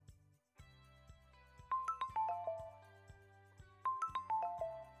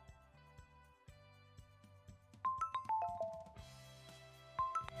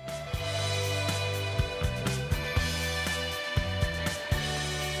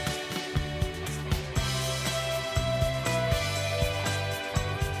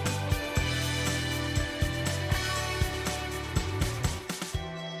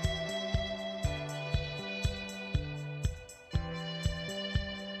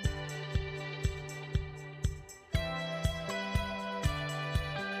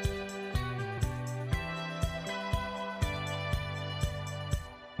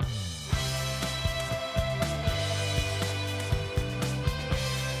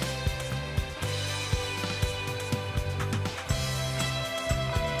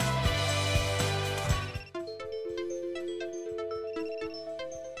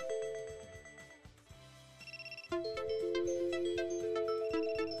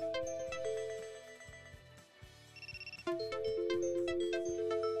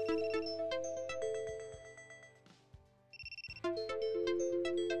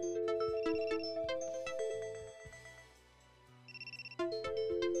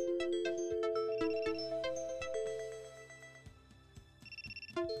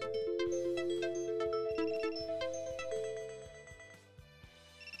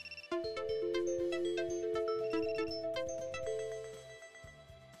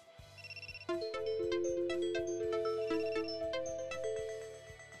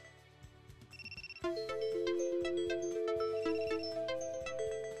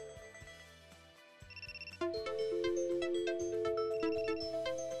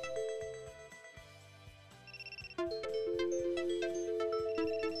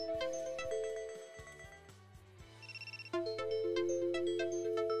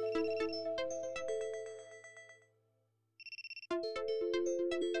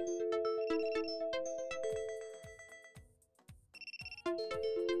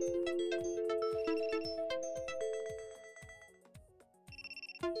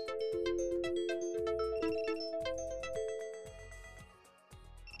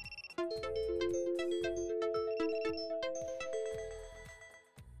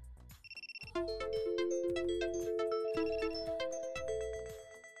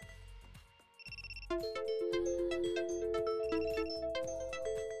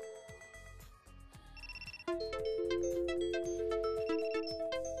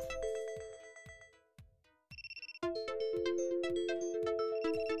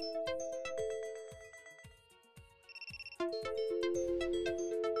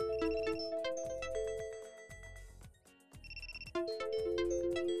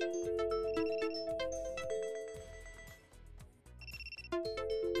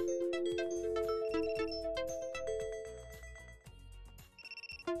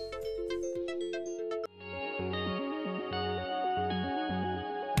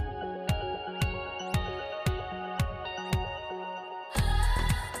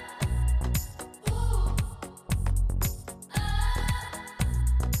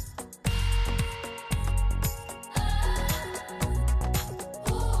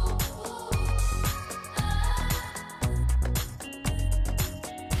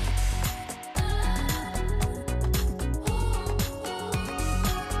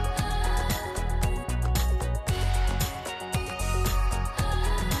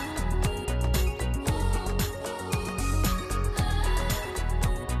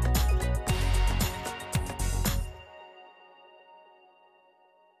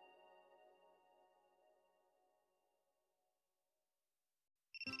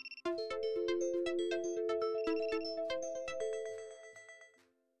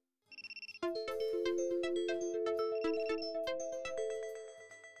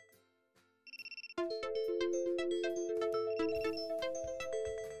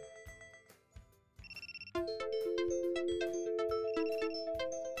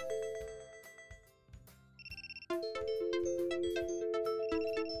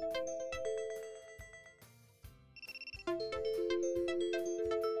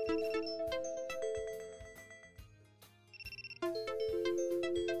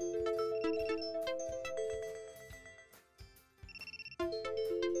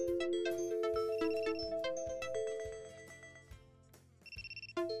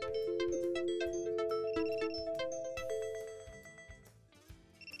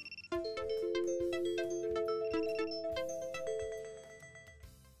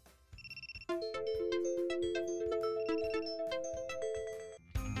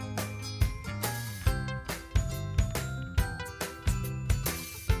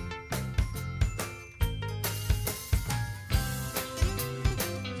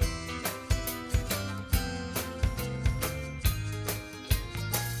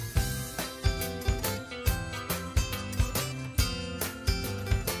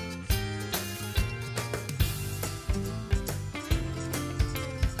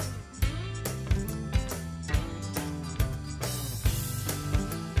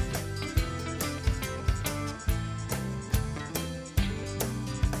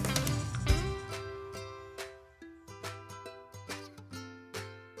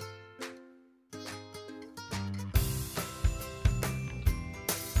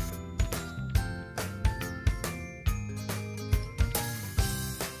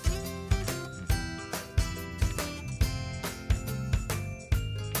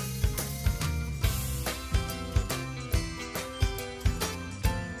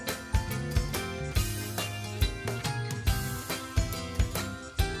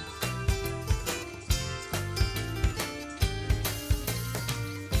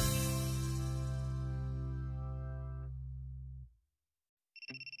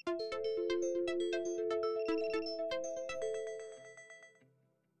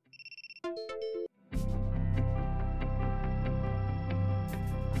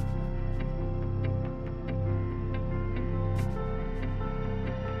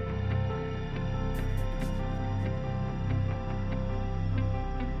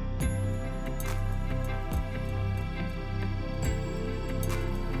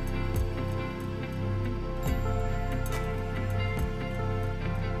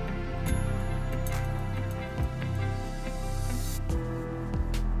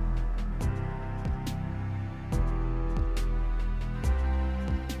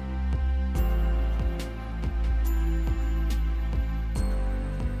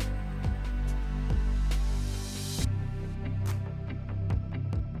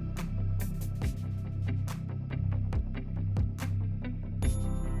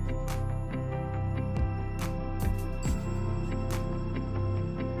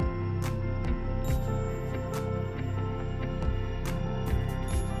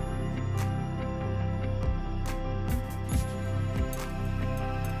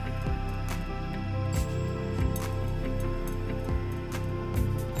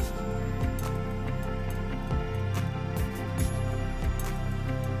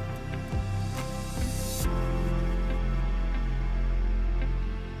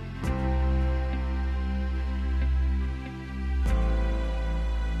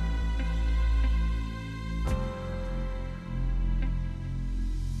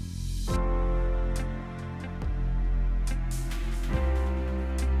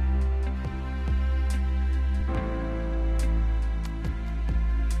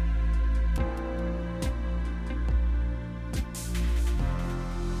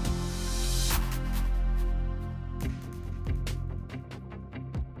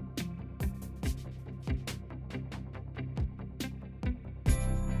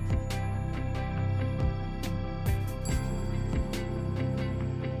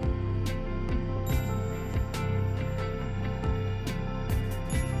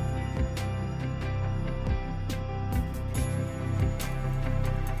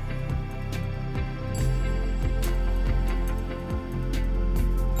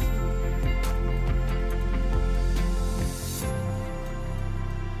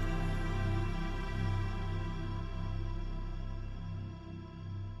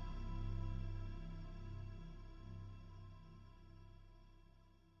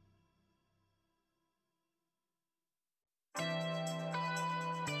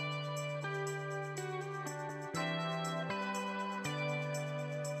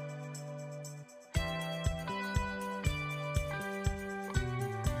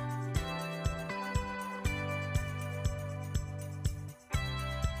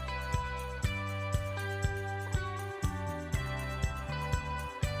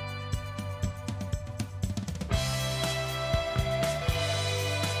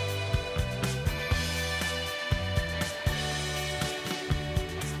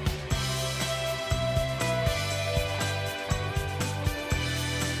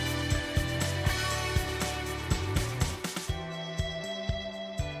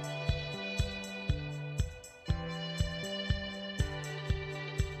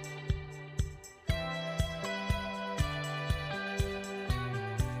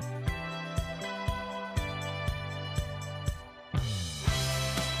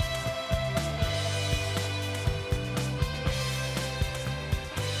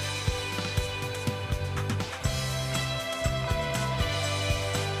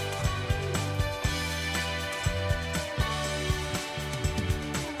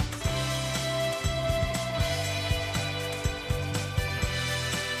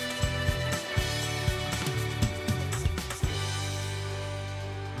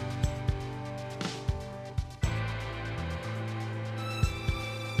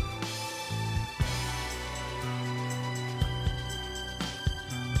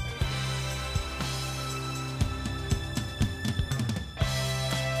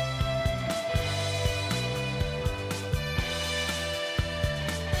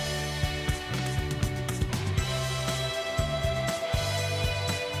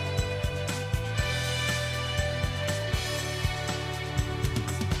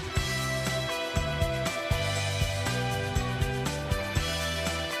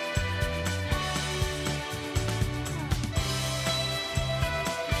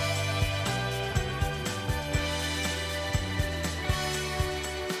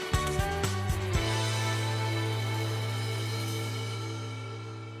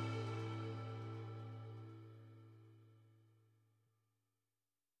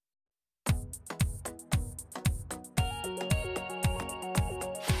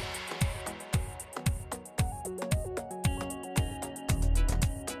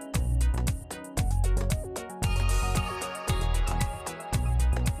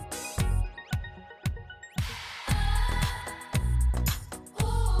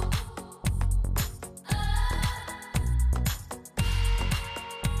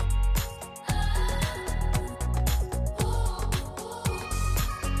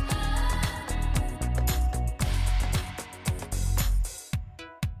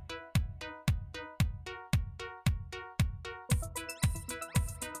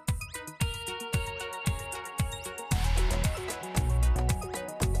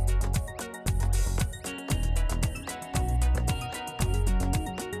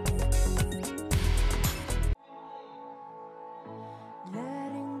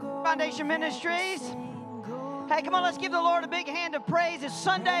Foundation Ministries. Hey, come on, let's give the Lord a big hand of praise. It's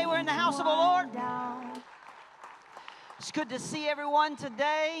Sunday. We're in the house of the Lord. It's good to see everyone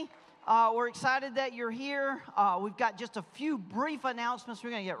today. We're excited that you're here. We've got just a few brief announcements. We're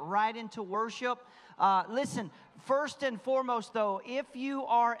going to get right into worship. Listen, first and foremost, though, if you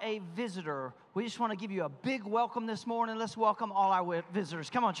are a visitor, we just want to give you a big welcome this morning. Let's welcome all our visitors.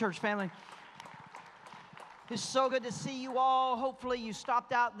 Come on, church family. It's so good to see you all. Hopefully you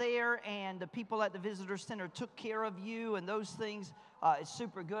stopped out there and the people at the Visitor Center took care of you and those things. It's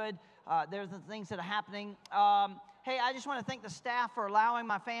super good. There's the things that are happening. Hey, I just want to thank the staff for allowing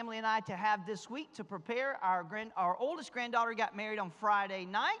my family and I to have this week to prepare. Our oldest granddaughter got married on Friday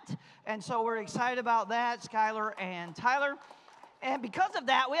night, and so we're excited about that, Skylar and Tyler. And because of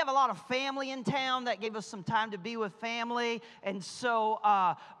that, we have a lot of family in town that gave us some time to be with family. And so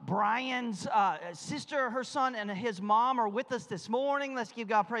Brian's sister, her son, and his mom are with us this morning. Let's give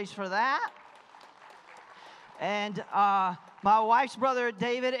God praise for that. And my wife's brother,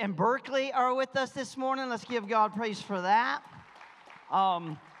 David, and Berkeley are with us this morning. Let's give God praise for that.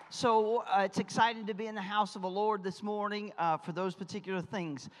 So it's exciting to be in the house of the Lord this morning for those particular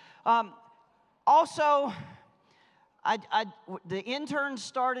things. Also, the interns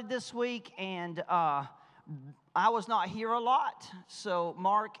started this week, and I was not here a lot. So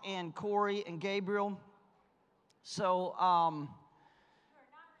Mark and Corey and Gabriel. So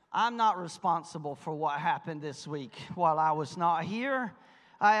I'm not responsible for what happened this week while I was not here.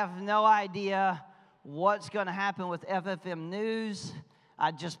 I have no idea what's going to happen with FFM News.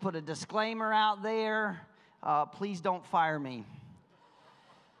 I just put a disclaimer out there. Please don't fire me.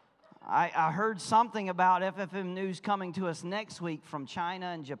 I heard something about FFM News coming to us next week from China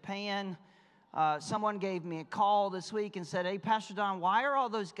and Japan. Someone gave me a call this week and said, hey, Pastor Don, why are all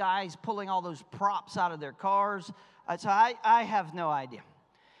those guys pulling all those props out of their cars? So I have no idea.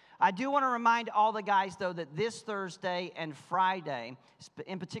 I do want to remind all the guys, though, that this Thursday and Friday,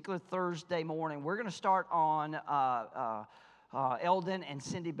 in particular Thursday morning, we're going to start on Eldon and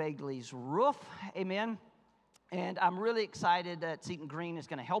Cindy Bagley's roof. Amen. And I'm really excited that Seton Green is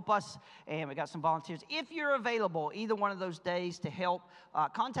going to help us, and we got some volunteers. If you're available either one of those days to help,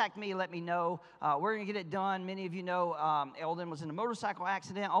 contact me, let me know. We're going to get it done. Many of you know Eldon was in a motorcycle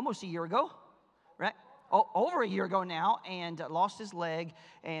accident almost a year ago, right? Over a year ago now, and lost his leg,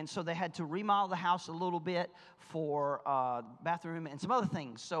 and so they had to remodel the house a little bit for bathroom and some other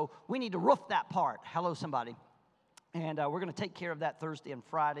things. So we need to roof that part. Hello, somebody. And we're going to take care of that Thursday and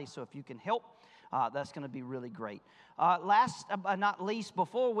Friday, so if you can help, that's going to be really great. Last but not least,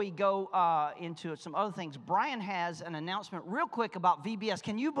 before we go into some other things, Brian has an announcement real quick about VBS.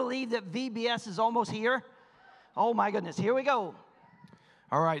 Can you believe that VBS is almost here? Oh, my goodness. Here we go.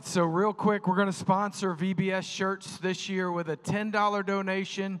 All right, so real quick, we're going to sponsor VBS shirts this year with a $10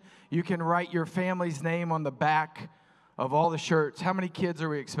 donation. You can write your family's name on the back of all the shirts. How many kids are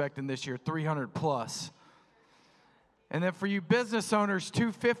we expecting this year? 300 plus. And then for you business owners,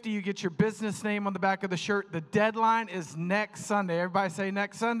 $250, you get your business name on the back of the shirt. The deadline is next Sunday. Everybody say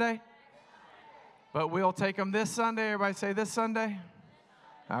next Sunday? But we'll take them this Sunday. Everybody say this Sunday?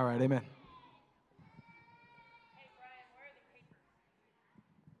 All right, amen.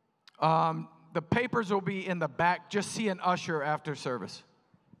 The papers will be in the back. Just see an usher after service.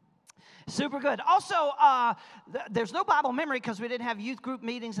 Super good. Also, there's no Bible memory because we didn't have youth group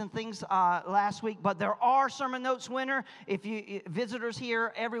meetings and things last week, but there are sermon notes winner. If you visitors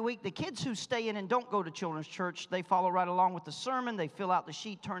here every week, the kids who stay in and don't go to children's church, they follow right along with the sermon. They fill out the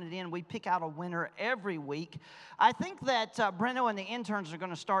sheet, turn it in. We pick out a winner every week. I think that Breno and the interns are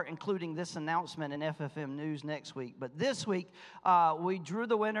going to start including this announcement in FFM News next week. But this week, we drew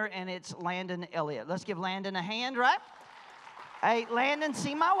the winner, and it's Landon Elliott. Let's give Landon a hand, right? Hey, Landon,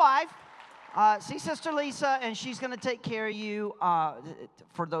 see my wife. See Sister Lisa, and she's going to take care of you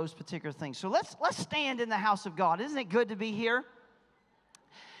for those particular things. So let's stand in the house of God. Isn't it good to be here?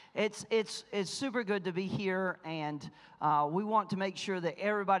 It's super good to be here, and we want to make sure that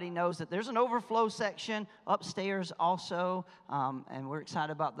everybody knows that there's an overflow section upstairs also, and we're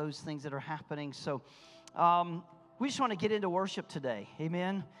excited about those things that are happening. So we just want to get into worship today.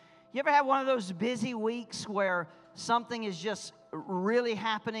 Amen. You ever have one of those busy weeks where something is just really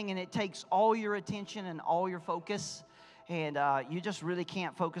happening and it takes all your attention and all your focus, and you just really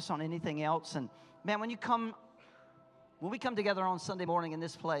can't focus on anything else? And man, when we come together on Sunday morning in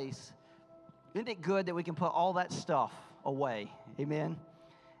this place, isn't it good that we can put all that stuff away? Amen.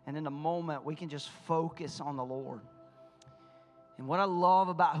 And in a moment we can just focus on the Lord. And what I love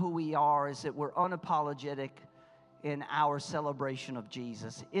about who we are is that we're unapologetic in our celebration of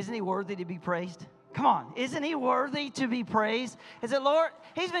Jesus. Isn't he worthy to be praised? Come on, isn't he worthy to be praised? Is it, Lord?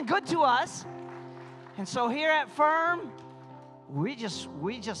 He's been good to us. And so here at Firm, we just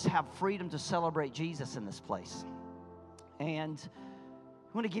have freedom to celebrate Jesus in this place. And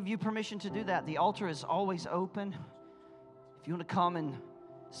I want to give you permission to do that. The altar is always open. If you want to come and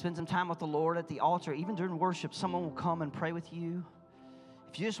spend some time with the Lord at the altar, even during worship, someone will come and pray with you.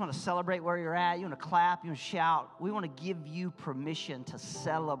 If you just want to celebrate where you're at, you want to clap, you want to shout, we want to give you permission to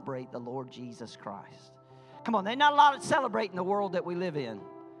celebrate the Lord Jesus Christ. Come on, there's not a lot to celebrate in the world that we live in.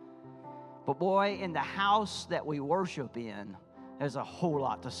 But boy, in the house that we worship in, there's a whole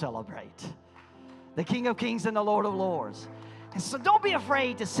lot to celebrate. The King of Kings and the Lord of Lords. And so don't be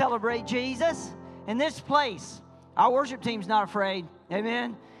afraid to celebrate Jesus in this place. Our worship team's not afraid.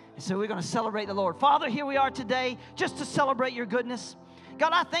 Amen? And so we're going to celebrate the Lord. Father, here we are today just to celebrate your goodness.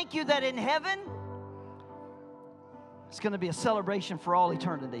 God, I thank you that in heaven, it's going to be a celebration for all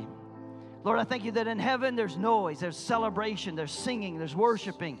eternity. Lord, I thank you that in heaven there's noise, there's celebration, there's singing, there's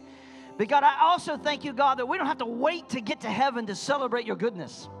worshiping. But God, I also thank you, God, that we don't have to wait to get to heaven to celebrate your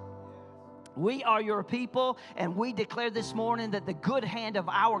goodness. We are your people, and we declare this morning that the good hand of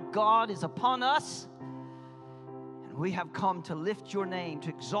our God is upon us. And we have come to lift your name, to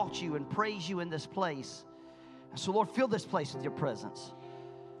exalt you and praise you in this place. And so, Lord, fill this place with your presence.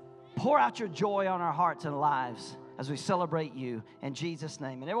 Pour out your joy on our hearts and lives as we celebrate you in Jesus'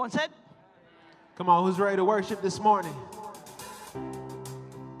 name. And everyone said? Come on, who's ready to worship this morning?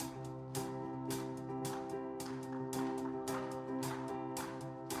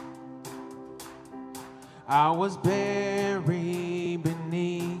 I was buried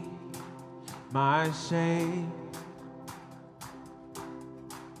beneath my shame.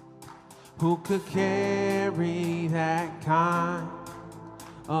 Who could carry that kind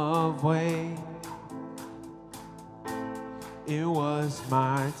of weight? It was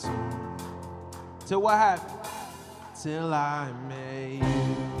my turn. Till what happened? Till I met you.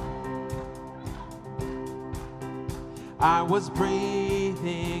 I was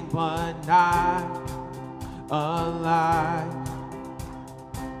breathing but not alive.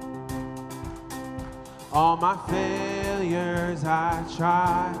 All my failures I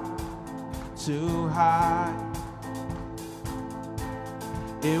tried to hide.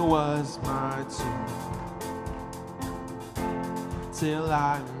 It was my turn till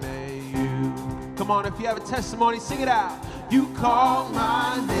I met you. Come on, if you have a testimony, sing it out. You called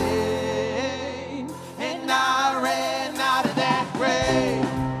my name and I ran out of that grave.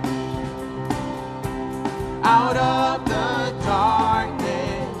 Out of the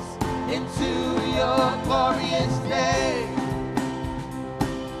darkness into your glorious day.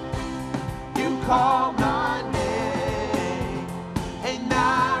 You called my name and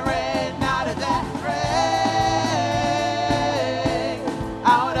I ran out of that grave.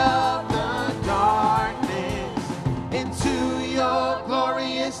 Out of the darkness into your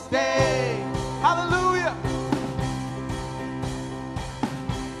glorious day. Hallelujah.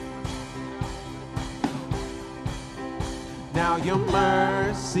 Now your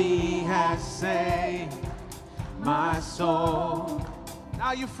mercy has saved my soul.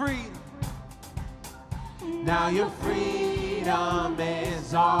 Now you're free. Now your freedom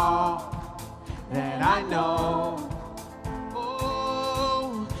is all that I know.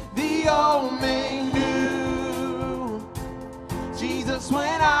 Oh, the old me knew Jesus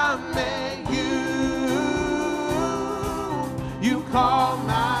when I met you. You called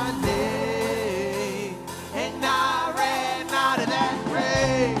my name and I ran out of that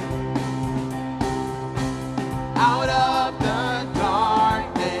grave. Out of the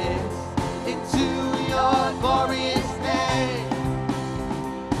darkness into your glorious name.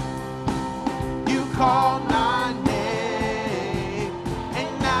 You called my name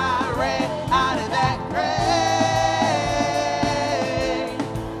and I ran out of that grave.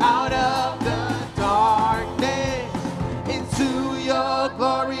 Out of the darkness into your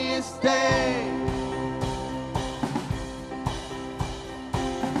glorious day.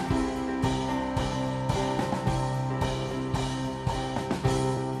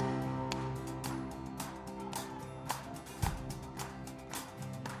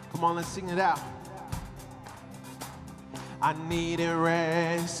 Come on, let's sing it out. I needed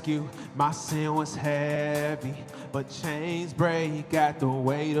rescue. My sin was heavy, but chains break at the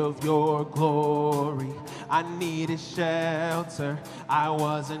weight of your glory. I needed shelter. I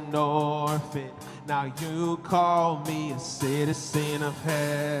was an orphan. Now you call me a citizen of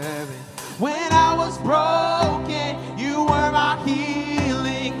heaven. When I was broken, you were my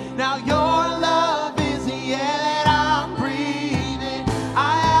healing. Now your love is the air that I'm breathing.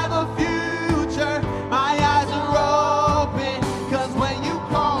 I have a future, my eyes are open, 'cause when you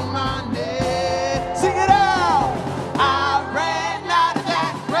call my name,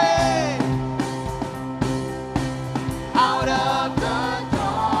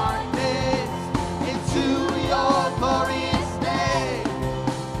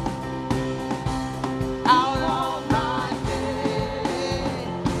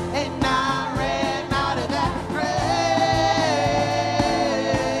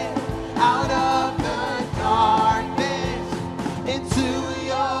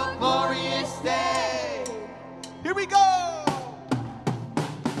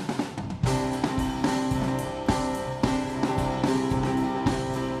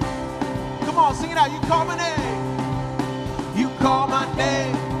 Come on, sing it out. You call my name. You call my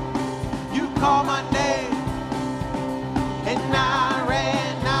name. You call my name. And I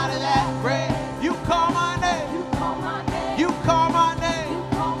ran out of that grave. You call my name. You call my name. You call my name. You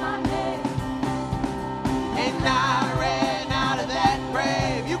call my name. And I ran out of that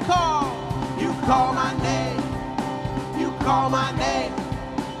grave. You call my name. You call my name.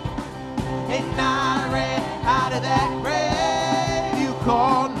 And I ran out of that grave. You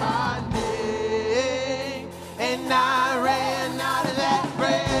called my name. And I ran out of that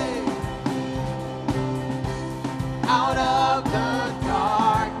grave. Out of the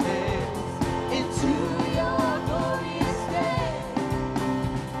darkness into your glorious day.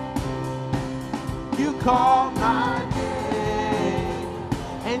 You called my name.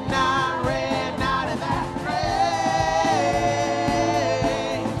 And I ran out of that grave.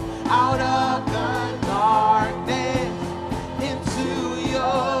 Out of the darkness into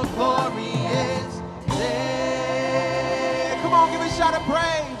your glorious day. Come on, give a shout of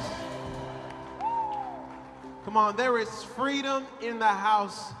praise. Come on, there is freedom in the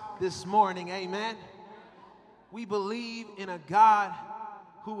house this morning, amen. We believe in a God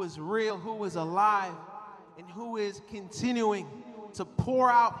who is real, who is alive, and who is continuing to pour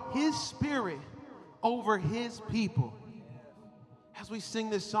out his spirit over his people. As we sing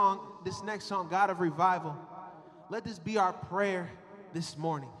this song, this next song, God of Revival, let this be our prayer this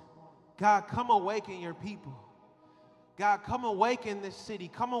morning. God, come awaken your people. God, come awaken this city.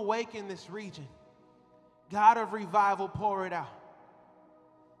 Come awaken this region. God of revival, pour it out.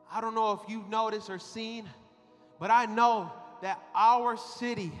 I don't know if you've noticed or seen, but I know that our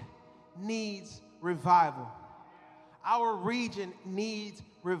city needs revival. Our region needs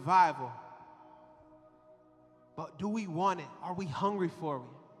revival. But do we want it? Are we hungry for it?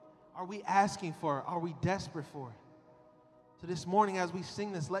 Are we asking for it? Are we desperate for it? So this morning as we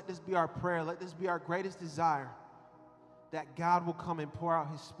sing this, let this be our prayer. Let this be our greatest desire, that God will come and pour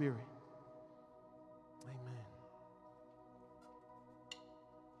out his spirit. Amen.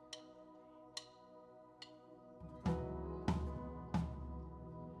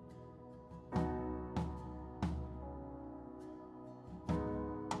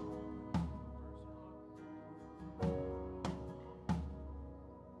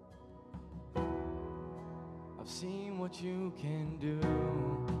 I've seen what you can do,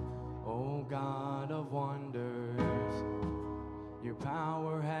 oh God of wonders. Your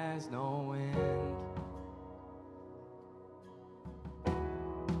power has no end.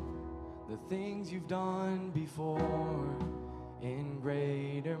 The things you've done before, in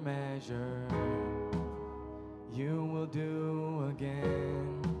greater measure, you will do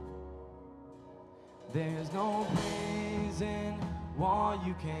again. There's no prison wall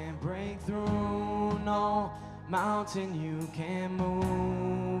you can't break through, no mountain you can't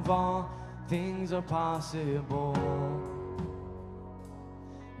move. All things are possible.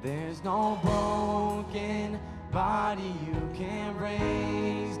 There's no broken body you can't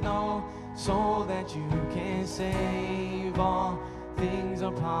raise, no soul that you can't save. All things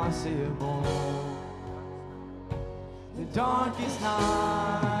are possible. The darkest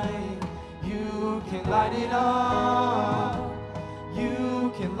night, you can light it up.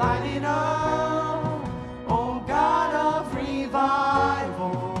 You can light it up, oh God of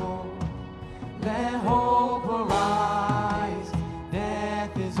revival. Let hope arise,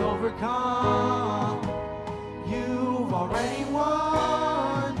 death is overcome. You've already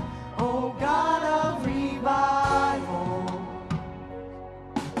won, oh God of revival.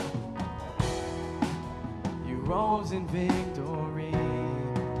 You rose in victory,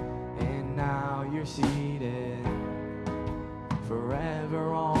 and now you're seated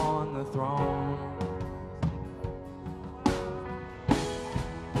forever on the throne.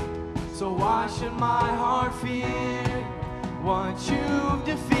 So why should my heart fear what you've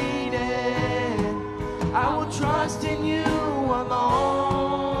defeated? I will trust in you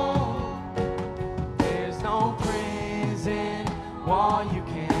alone. There's no prison wall you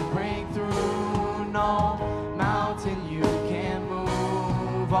can't break through, no mountain you can't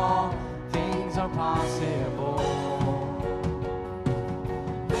move. All things are possible.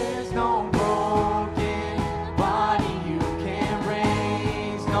 No broken body you can't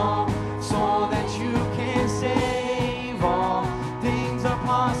raise, no soul that you can't save. All things are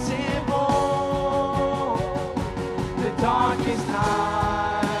possible. The darkest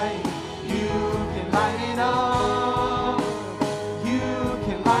night, you can light it up. You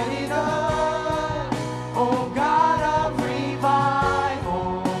can light it up, oh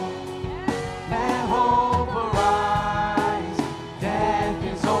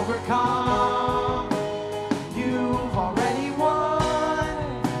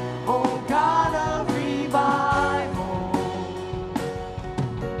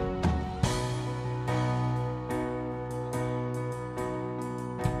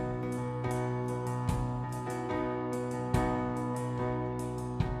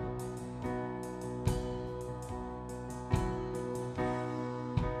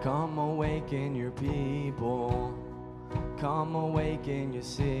Come awaken your people. Come awaken your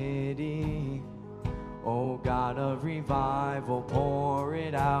city. Oh God of revival, pour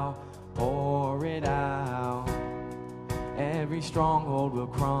it out, pour it out. Every stronghold will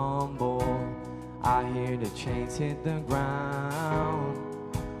crumble. I hear the chains hit the ground.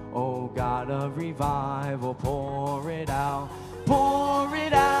 Oh God of revival, pour it out, pour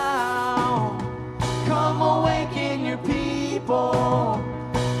it out. Come awaken your people.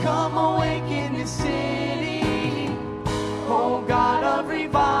 Come awaken the city. Oh God of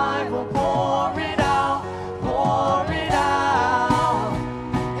revival, pour it out, pour it out.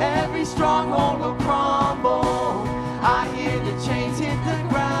 Every stronghold will crumble. I hear the chains hit the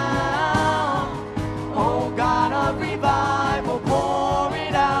ground. Oh God of revival, pour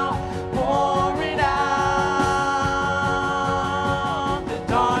it out, pour it out. The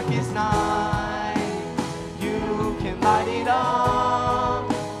darkest night, you can light it up.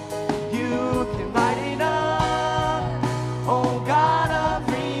 You can light it up. Oh God of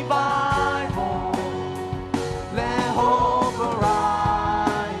revival, let hope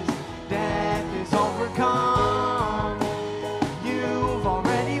arise. Death is overcome. You've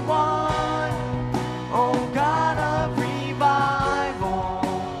already won. Oh God of revival.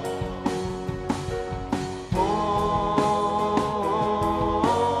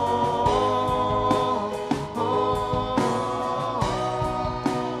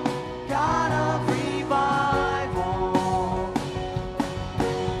 God of revival.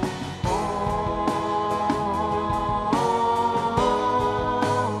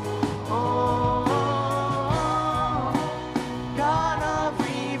 God of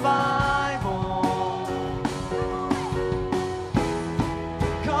revival.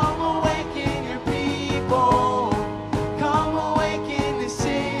 Come awaken your people. Come awaken the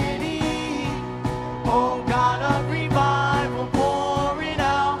city. Oh God of revival, pour it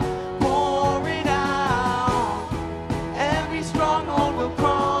out, pour it out. Every stronghold will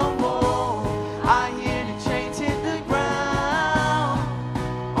crumble. I hear the chains hit the ground.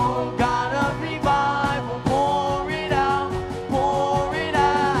 Oh God of revival, pour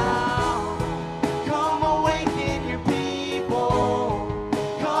it out, pour it out. Come awaken your people.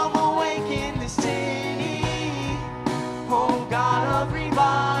 Come awaken the city. Oh God of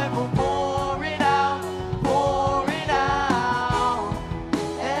revival, pour it out, pour it out.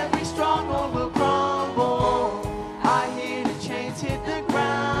 Every stronghold will crumble. I hear the chains hit the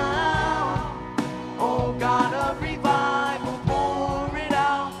ground. Oh God of revival, pour it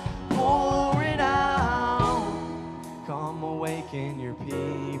out, pour it out. Come awaken your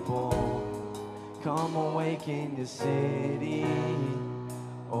people. Come awaken the city.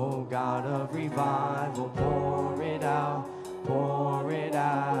 Oh God of revival, pour it out, pour it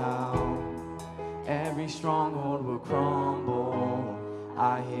out. Every stronghold will crumble.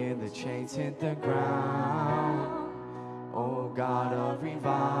 I hear the chains hit the ground. Oh God of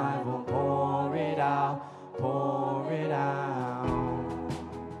revival, pour it out, pour it out.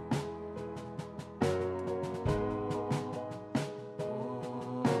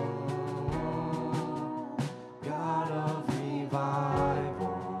 God of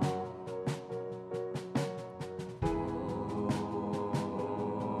revival.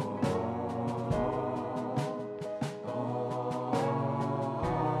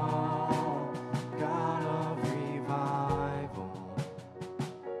 God of revival.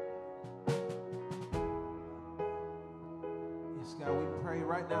 Yes, God, we pray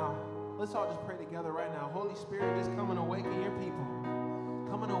right now. Let's all just pray together right now. Holy Spirit, just come and awaken your people.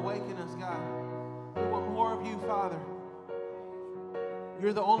 Come and awaken us, God. We want more of you, Father.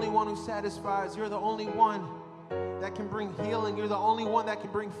 You're the only one who satisfies. You're the only one that can bring healing. You're the only one that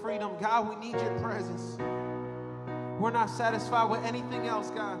can bring freedom. God, we need your presence. We're not satisfied with anything else,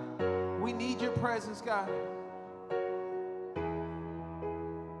 God. We need your presence, God.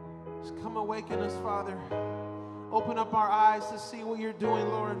 Just come awaken us, Father. Open up our eyes to see what you're doing,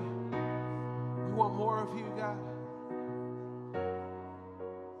 Lord. We want more of you, God.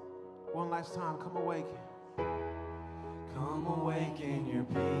 One last time, come awaken. Come awaken your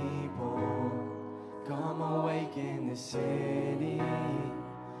people. Come awaken the city.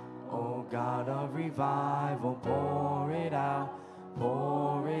 Oh God of revival, pour it out,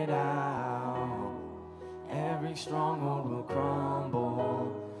 pour it out. Every stronghold will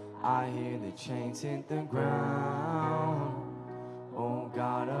crumble. I hear the chains hit the ground. Oh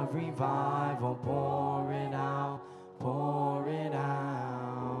God of revival, pour it out, pour it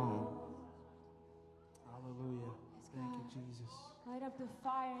out. Hallelujah. Thank you, Jesus. Light up the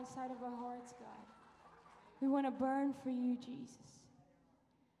fire inside of our hearts, God. We want to burn for you, Jesus.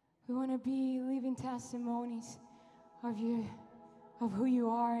 We want to be living testimonies of of who you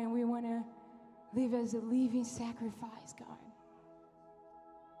are, and we want to live as a living sacrifice, God.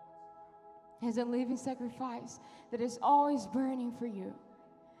 As a living sacrifice that is always burning for you.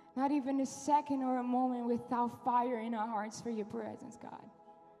 Not even a second or a moment without fire in our hearts for your presence, God.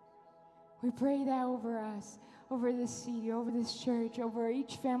 We pray that over us, over this city, over this church, over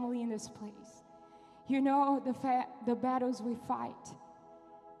each family in this place. You know the battles we fight.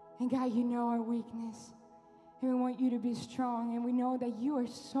 And God, you know our weakness. And we want you to be strong. And we know that you are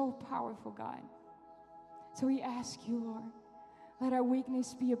so powerful, God. So we ask you, Lord, let our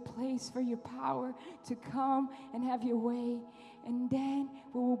weakness be a place for your power to come and have your way. And then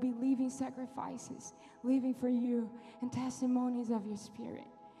we will be living sacrifices, living for you, and testimonies of your Spirit.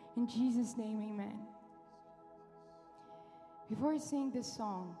 In Jesus' name, amen. Before I sing this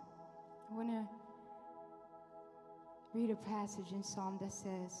song, I want to read a passage in Psalm that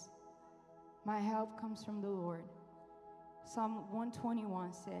says, my help comes from the Lord. Psalm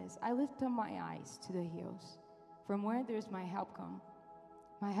 121 says, I lift up my eyes to the hills. From where does my help come?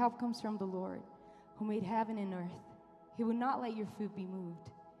 My help comes from the Lord, who made heaven and earth. He will not let your foot be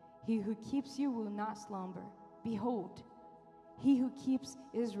moved. He who keeps you will not slumber. Behold, he who keeps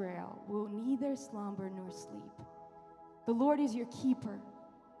Israel will neither slumber nor sleep. The Lord is your keeper.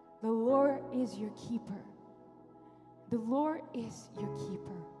 The Lord is your keeper. The Lord is your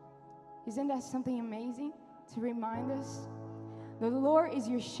keeper. Isn't that something amazing to remind us? The Lord is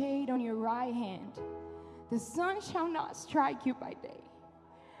your shade on your right hand. The sun shall not strike you by day,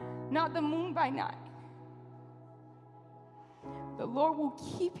 not the moon by night. The Lord will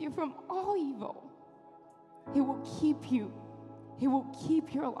keep you from all evil. He will keep you. He will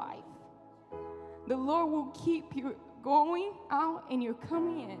keep your life. The Lord will keep you going out and you're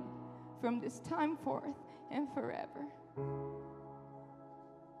coming in from this time forth and forever.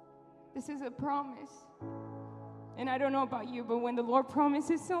 This is a promise. And I don't know about you, but when the Lord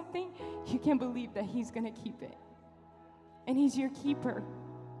promises something, you can believe that he's going to keep it. And he's your keeper.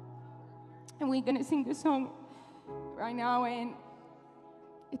 And we're going to sing this song right now, and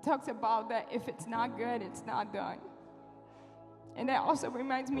it talks about that if it's not good, it's not done. And that also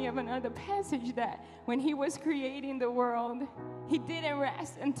reminds me of another passage that when he was creating the world, he didn't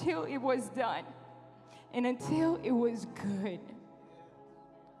rest until it was done and until it was good.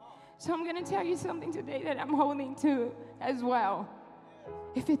 So I'm going to tell you something today that I'm holding to as well.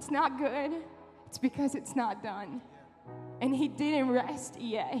 If it's not good, it's because it's not done. And he didn't rest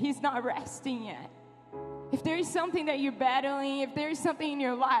yet. He's not resting yet. If there is something that you're battling, if there is something in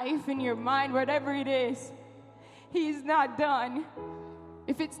your life, in your mind, whatever it is, he's not done.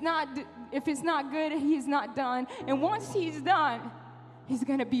 If it's not good, he's not done. And once he's done, he's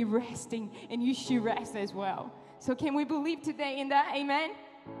going to be resting, and you should rest as well. So can we believe today in that? Amen?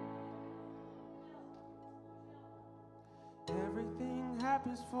 Everything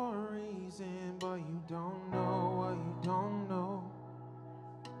happens for a reason, but you don't know what you don't know.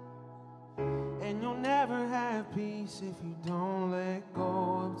 And you'll never have peace if you don't let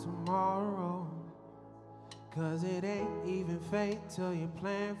go of tomorrow. 'Cause it ain't even fate till your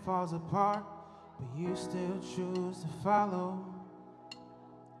plan falls apart, but you still choose to follow.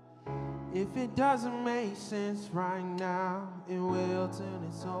 If it doesn't make sense right now, it will till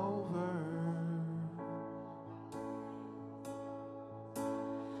it's over.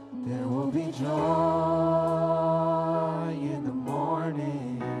 There will be joy in the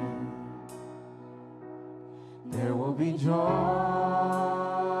morning. There will be joy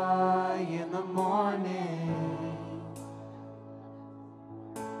in the morning.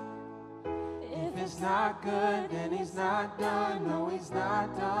 If it's not good, then he's not done. No, he's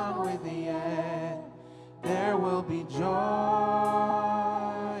not done with it yet. There will be joy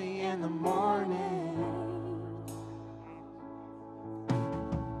in the morning.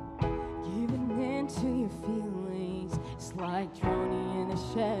 To your feelings, it's like drowning in the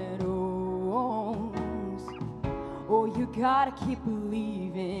shadows. Oh, you gotta keep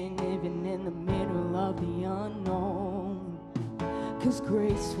believing, even in the middle of the unknown. 'Cause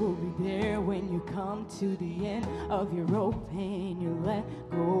grace will be there when you come to the end of your rope and you let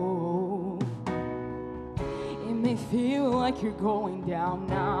go. It may feel like you're going down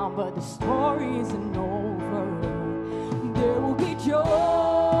now, but the story isn't over. There will be joy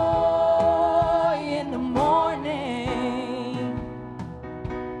in the morning.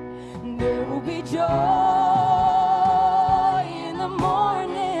 There will be joy in the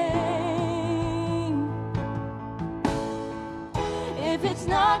morning. If it's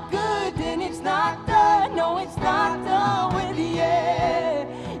not good, then it's not done. No, it's not done with you yet.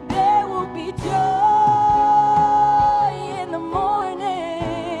 There will be joy in the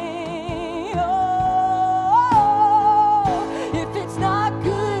morning. Oh, if it's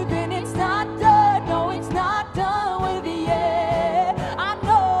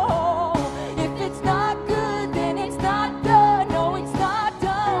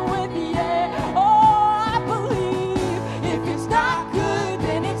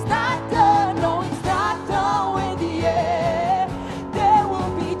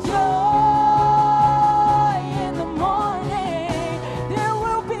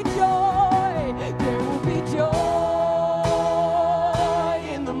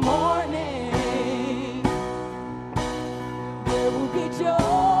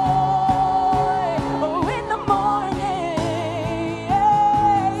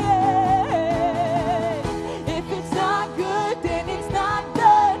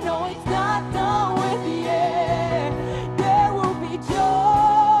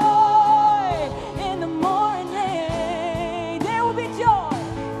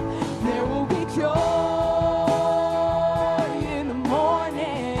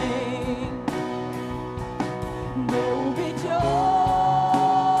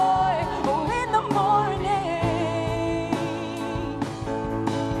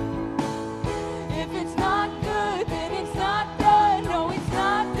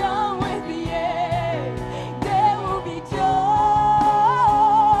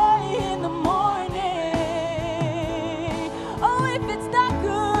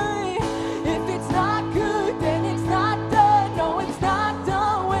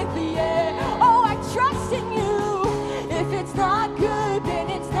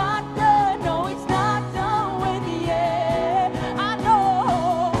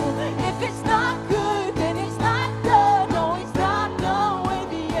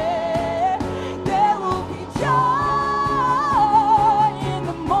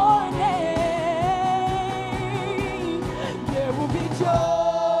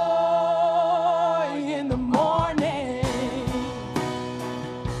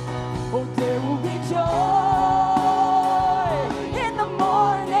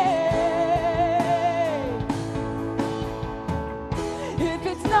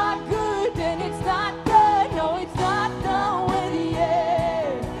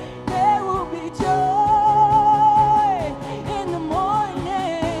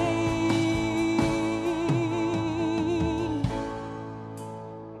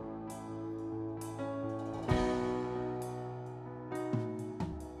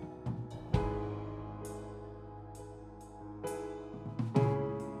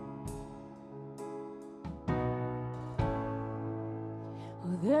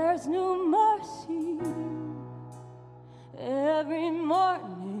There's new mercy every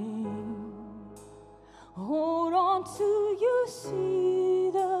morning. Hold on till you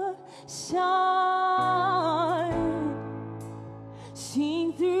see the sun.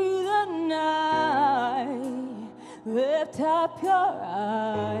 Sing through the night. Lift up your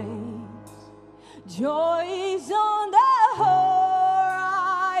eyes. Joy is on the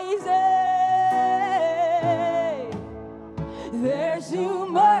horizon. There's new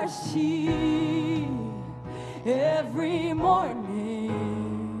mercy every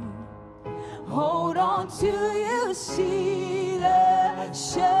morning. Hold on till you see the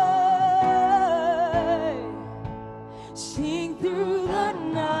shine. Sing through the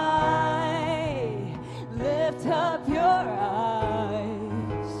night. Lift up your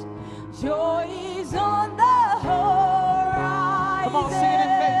eyes. Joy is on the horizon. Come on, sing it in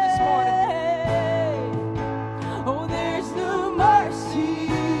faith this morning. Oh, there's new mercy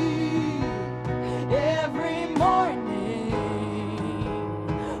every morning.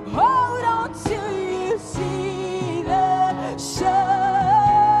 Hold on till you see the shine.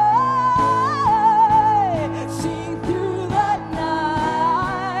 Sing through the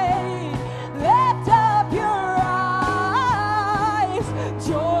night. Lift up your eyes.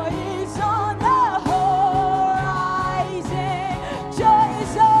 Joy is on the horizon. Joy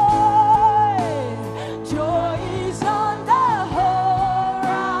is on. Joy is on the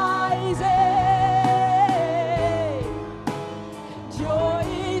horizon. Joy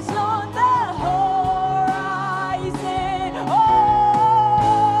is on the horizon. Oh,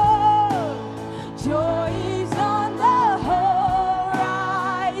 joy is on the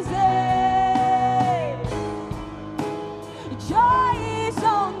horizon. Joy is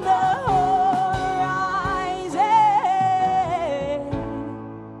on the horizon.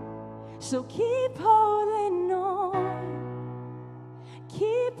 So keep holding on.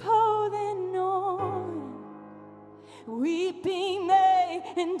 Keep holding on. Weeping may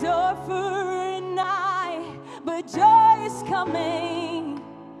endure for a night, but joy is coming.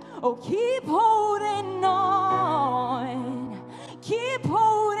 Oh, keep holding on. Keep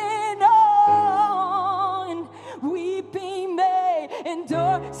holding on. Weeping may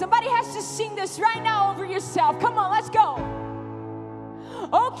endure. Somebody has to sing this right now over yourself. Come on, let's go.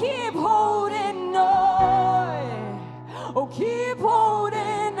 Oh, keep holding on. Oh, keep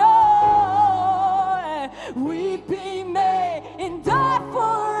holding on. Weeping may endure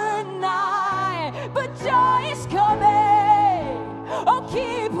for a night, but joy is coming. Oh,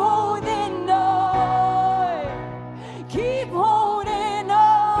 keep holding on. Keep holding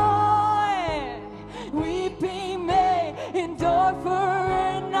on. Weeping may endure for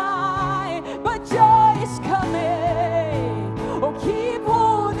a night, but joy is coming. Oh, keep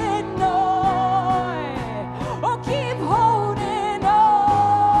holding on. Oh, keep holding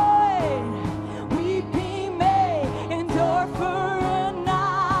on. Weeping may endure for a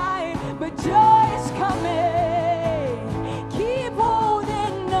night, but joy is coming. Keep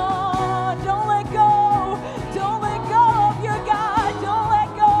holding on. Don't let go. Don't let go of your God. Don't let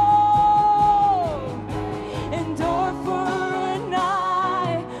go. Endure for a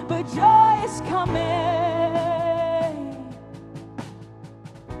night, but joy is coming.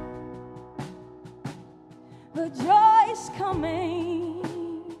 But joy is coming.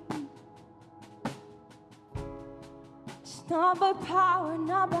 It's not by power,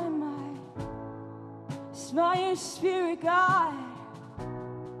 not by might. It's by your Spirit, God.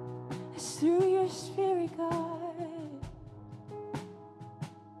 It's through your Spirit, God.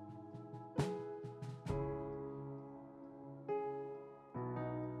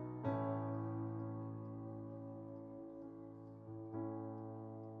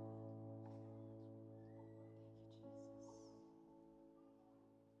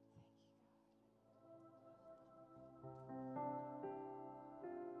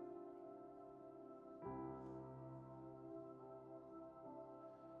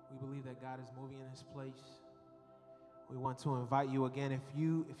 We believe that God is moving in this place. We want to invite you again. If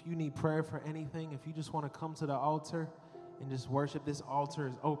you need prayer for anything, if you just want to come to the altar and just worship, this altar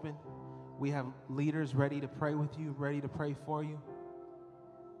is open. We have leaders ready to pray with you, ready to pray for you.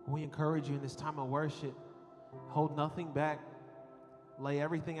 We encourage you in this time of worship. Hold nothing back. Lay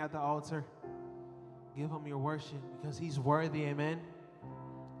everything at the altar. Give him your worship because he's worthy, amen.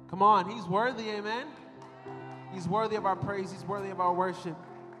 Come on, he's worthy, amen. He's worthy of our praise. He's worthy of our worship.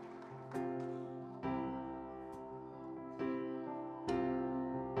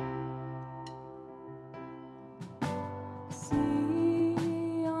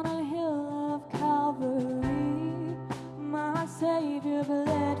 See on a hill of Calvary, my Savior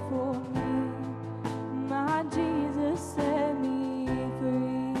bled for me. My Jesus set me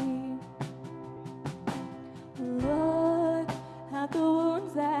free.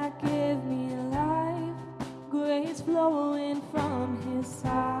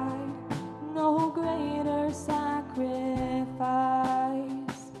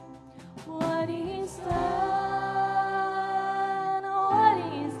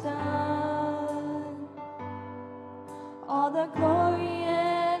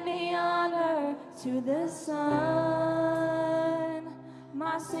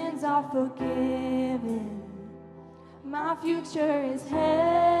 sins are forgiven. My future is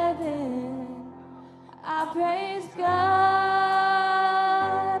heaven. I praise God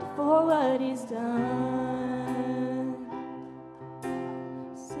for what He's done.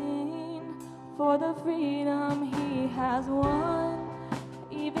 Sing for the freedom He has won.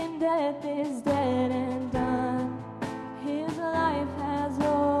 Even death is dead and done. His life has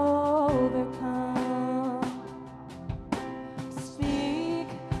overcome. Speak,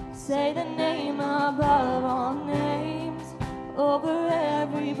 say the name above all names, over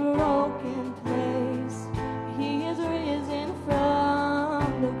every broken place. He is risen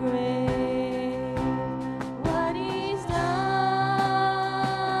from the grave. What He's done,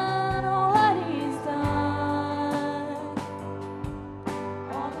 what He's done.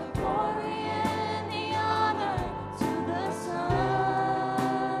 All the glory and the honor to the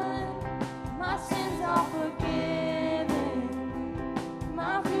Son. My sins are forgiven.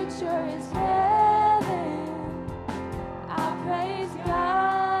 My future is heaven. I praise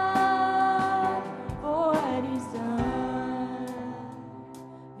God for what He's done.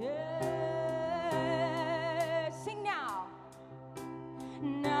 Yeah. Sing now.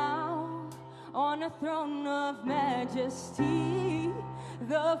 Now, on a throne of majesty,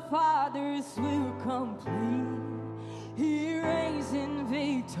 the Father's will complete. He reigns in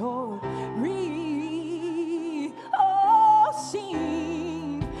victory. Oh,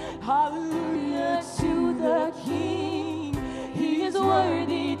 sing hallelujah to the King. He is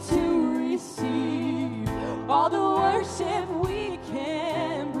worthy to receive all the worship we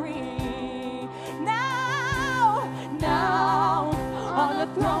can bring. Now, on the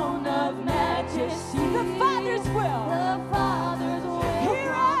throne of majesty, the Father's will. The Father's will. He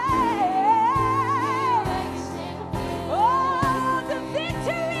reigns. Oh, the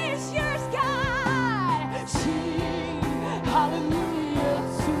victory is yours, God. Sing hallelujah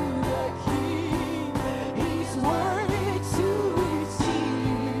to the King. He's worthy to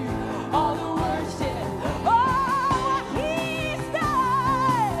receive all the worship. Oh, what He's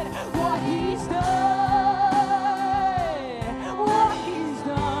done, what He's done, what He's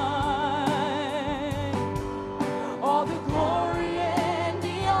done. All the glory and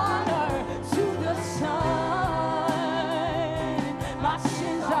the honor to the Son. My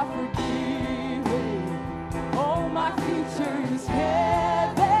sins are forgiven. Oh, my future is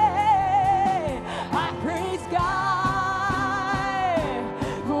heaven. I praise God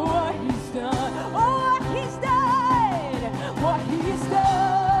for what He's done. Oh, what He's done. What He's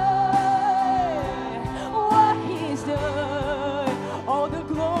done. What He's done. All the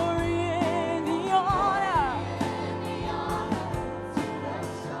glory and the honor.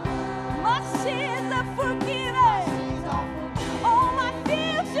 My sins are forgiven. Oh, my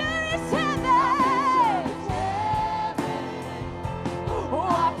future is heaven. Oh,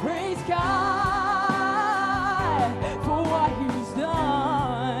 I praise God for what He's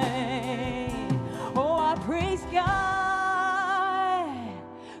done. Oh, I praise God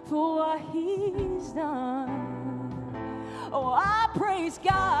for what He's done. Oh, I praise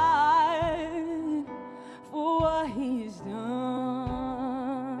God for what He's done.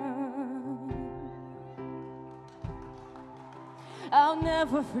 I'll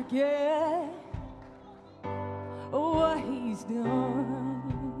never forget what He's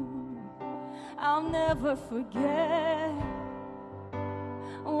done. I'll never forget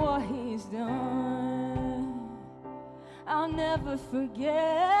what He's done. I'll never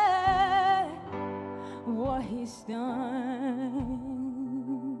forget what He's done.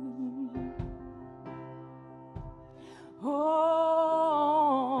 Oh,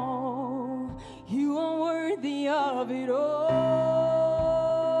 You are worthy of it all.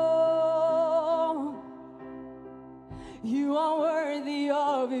 You are worthy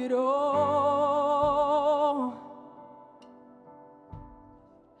of it all.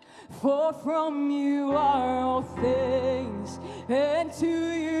 For from You are all things, and to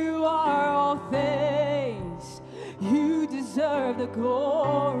You are all things. You deserve the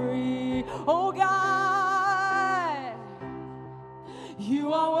glory, oh God.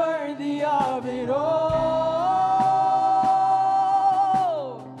 You are worthy of it all.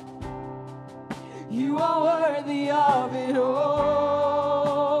 You are worthy of it all.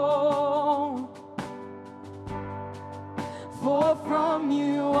 For from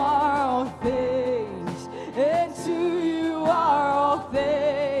You are all things, and to You are all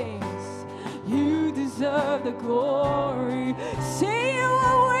things. You deserve the glory. Say You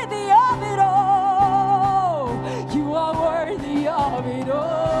are worthy of it all. You are worthy of it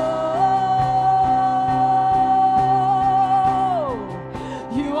all.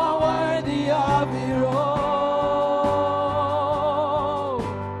 You are worthy of it all.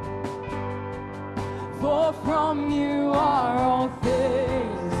 from you are all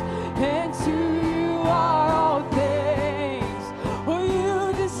things, and to you are all things. Oh,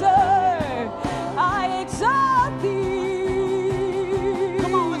 you deserve, I exalt thee.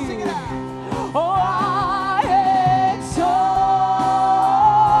 Come on, let's sing it out. Oh, I exalt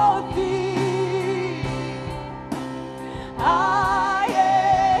thee.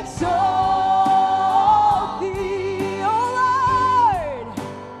 I exalt thee, oh Lord.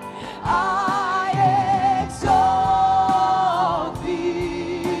 I exalt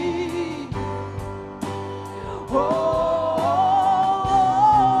thee. Oh, Lord.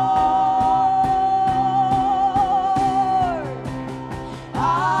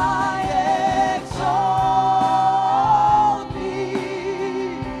 I exalt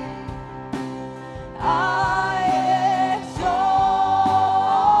thee. I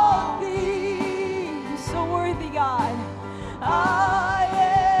exalt thee. You're so worthy, God.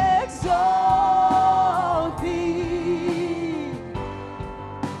 I exalt thee.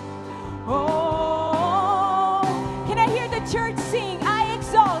 Oh, can I hear the church sing? I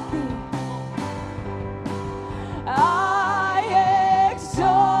exalt thee. I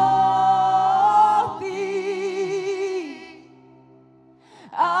exalt thee.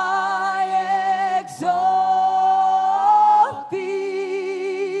 I exalt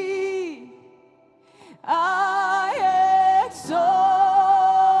thee. I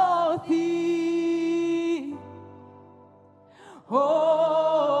exalt thee. Oh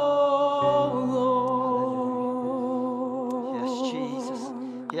Lord. Yes, Jesus.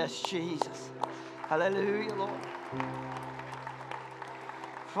 Yes, Jesus. Hallelujah, Lord.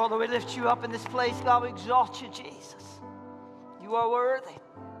 Father, we lift you up in this place. God, we exalt you, Jesus. You are worthy.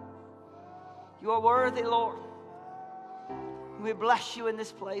 You are worthy, Lord. We bless you in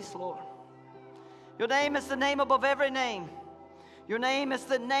this place, Lord. Your name is the name above every name. Your name is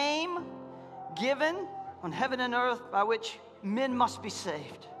the name given on heaven and earth by which men must be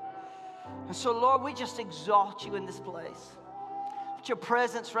saved. And so, Lord, we just exalt you in this place. Let your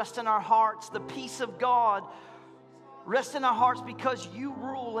presence rest in our hearts. The peace of God rest in our hearts because you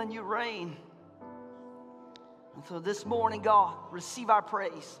rule and you reign. And so this morning, God, receive our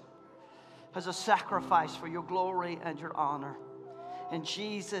praise as a sacrifice for your glory and your honor. In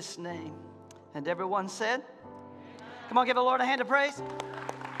Jesus' name. And everyone said, come on, give the Lord a hand of praise.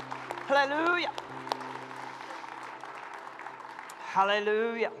 Hallelujah.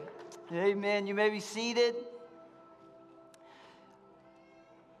 Hallelujah. Amen. You may be seated.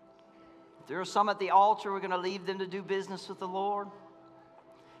 There are some at the altar. We're going to leave them to do business with the Lord.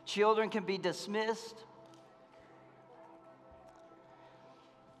 Children can be dismissed.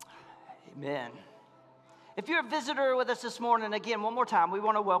 Amen. If you're a visitor with us this morning, again, one more time, we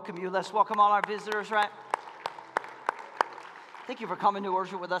want to welcome you. Let's welcome all our visitors, right? Thank you for coming to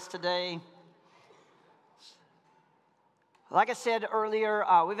worship with us today. Like I said earlier,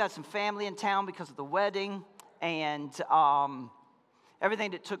 we've had some family in town because of the wedding and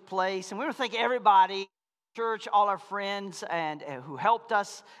everything that took place. And we want to thank everybody, church, all our friends, and who helped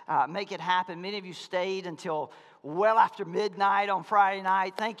us make it happen. Many of you stayed until well after midnight on Friday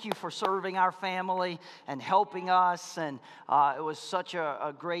night. Thank you for serving our family and helping us. And it was such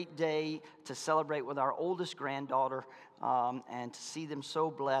a great day to celebrate with our oldest granddaughter and to see them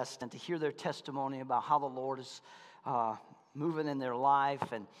so blessed and to hear their testimony about how the Lord is moving in their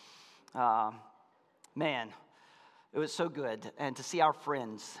life. And man, it was so good. And to see our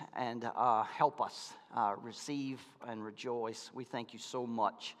friends and help us receive and rejoice. We thank you so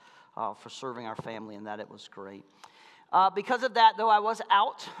much for serving our family, and that it was great. Because of that, though, I was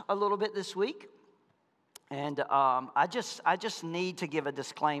out a little bit this week, and I just need to give a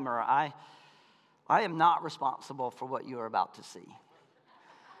disclaimer. I am not responsible for what you are about to see.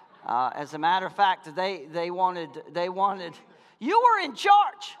 As a matter of fact, they wanted. You were in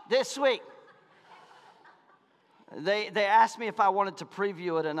charge this week. They asked me if I wanted to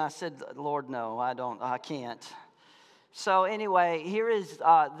preview it, and I said, Lord, no, I can't. So anyway, here is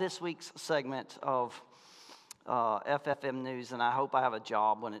this week's segment of FFM News, and I hope I have a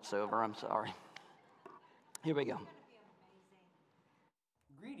job when it's over. I'm sorry. Here we go.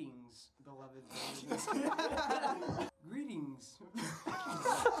 Greetings, beloved. Greetings.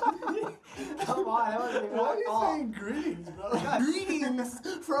 Come on, I wasn't Why are you saying greetings, bro? Greetings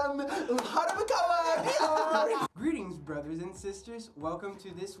from Haramakoa. Greetings, brothers and sisters. Welcome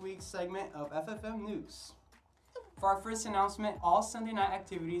to this week's segment of FFM News. For our first announcement, all Sunday night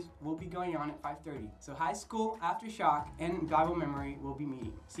activities will be going on at 5:30. So high school, aftershock, and Bible memory will be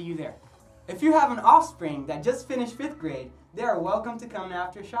meeting. See you there. If you have an offspring that just finished 5th grade, they are welcome to come to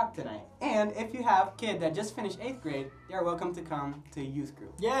aftershock tonight. And if you have a kid that just finished 8th grade, they are welcome to come to youth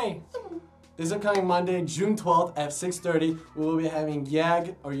group. Yay! This upcoming Monday, June 12th at 6:30, we will be having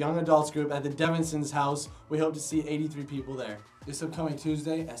YAG, or Young Adults Group, at the Devinson's house. We hope to see 83 people there. This upcoming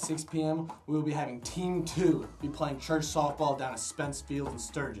Tuesday at 6 p.m., we will be having Team 2 be playing church softball down at Spence Field in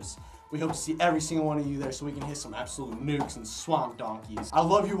Sturgis. We hope to see every single one of you there so we can hit some absolute nukes and swamp donkeys. I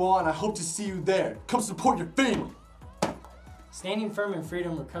love you all and I hope to see you there. Come support your family. Standing Firm and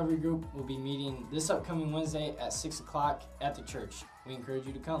Freedom Recovery Group will be meeting this upcoming Wednesday at 6 o'clock at the church. We encourage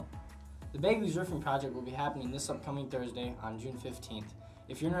you to come. The Bagley's Roofing Project will be happening this upcoming Thursday on June 15th.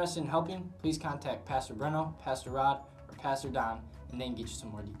 If you're interested in helping, please contact Pastor Breno, Pastor Rod, or Pastor Don, and they can get you some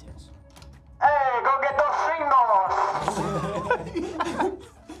more details. Hey, go get those shingles!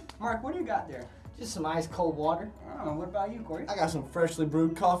 Mark, what do you got there? Just some ice cold water. Oh, what about you, Corey? I got some freshly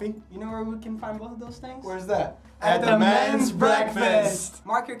brewed coffee. You know where we can find both of those things? Where's that? At the men's breakfast.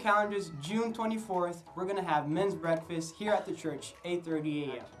 Mark your calendars, June 24th. We're going to have men's breakfast here at the church,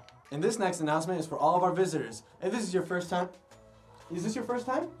 8:30 a.m. And this next announcement is for all of our visitors. If this is your first time, is this your first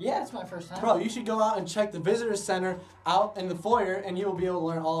time? Yeah, it's my first time. Bro, you should go out and check the visitor center out in the foyer and you will be able to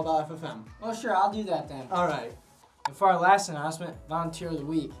learn all about FFM. Well, sure, I'll do that then. All right. And for our last announcement, Volunteer of the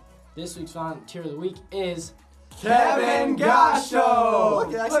Week. This week's Volunteer of the Week is Kevin Gasho!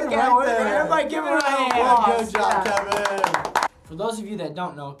 Look, I see him right there. Everybody give him a hand. Good job, Kevin. For those of you that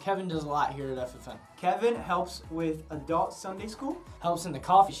don't know, Kevin does a lot here at FFM. Kevin helps with Adult Sunday School. Helps in the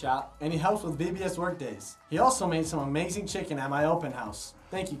coffee shop. And he helps with VBS workdays. He also made some amazing chicken at my open house.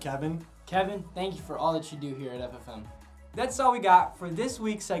 Thank you, Kevin. Kevin, thank you for all that you do here at FFM. That's all we got for this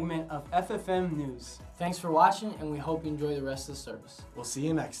week's segment of FFM News. Thanks for watching, and we hope you enjoy the rest of the service. We'll see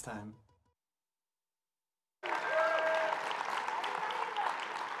you next time.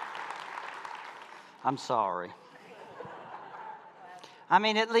 I'm sorry. I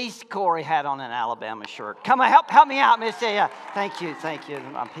mean, at least Corey had on an Alabama shirt. Come on, help me out, Miss. Yeah, thank you.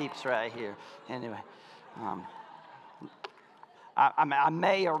 My peeps right here. Anyway, I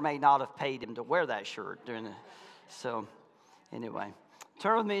may or may not have paid him to wear that shirt during the. So, anyway,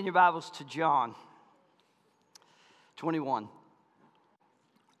 turn with me in your Bibles to John 21.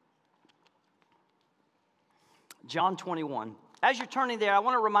 John 21. As you're turning there, I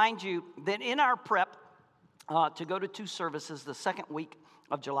want to remind you that in our prep to go to 2 services the second week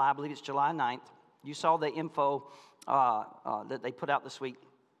of July, I believe it's July 9th. You saw the info that they put out this week.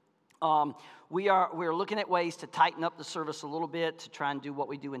 We're looking at ways to tighten up the service a little bit to try and do what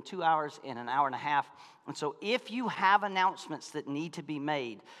we do in 2 hours in an hour and a half. And so if you have announcements that need to be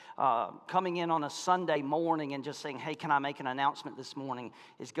made, coming in on a Sunday morning and just saying, hey, can I make an announcement this morning,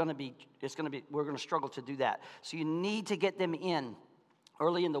 we're going to struggle to do that. So you need to get them in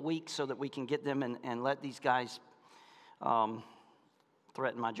early in the week so that we can get them and let these guys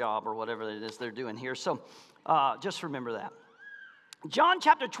threaten my job or whatever it is they're doing here. So just remember that. John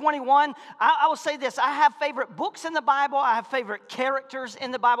chapter 21, I will say this. I have favorite books in the Bible. I have favorite characters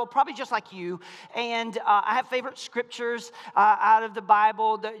in the Bible, probably just like you. And I have favorite scriptures out of the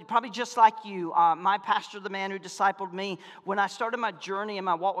Bible, probably just like you. My pastor, the man who discipled me, when I started my journey in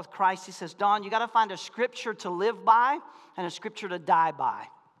my walk with Christ, he says, Don, you got to find a scripture to live by and a scripture to die by.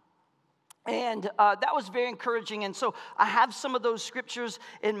 And that was very encouraging. And so I have some of those scriptures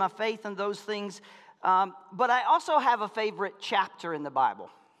in my faith and those things. But I also have a favorite chapter in the Bible.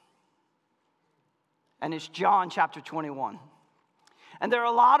 And it's John chapter 21. And there are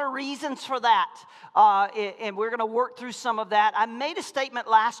a lot of reasons for that. And we're going to work through some of that. I made a statement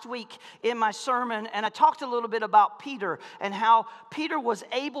last week in my sermon, and I talked a little bit about Peter and how Peter was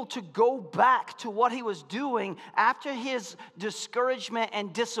able to go back to what he was doing after his discouragement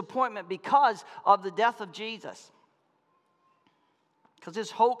and disappointment because of the death of Jesus. Because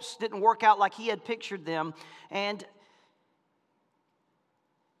his hopes didn't work out like he had pictured them. And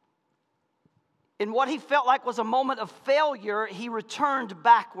in what he felt like was a moment of failure, he returned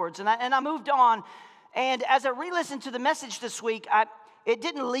backwards. And I moved on. And as I re-listened to the message this week, it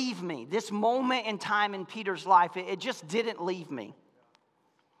didn't leave me. This moment in time in Peter's life, it just didn't leave me.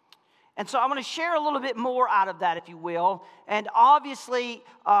 And so I want to share a little bit more out of that, if you will. And obviously,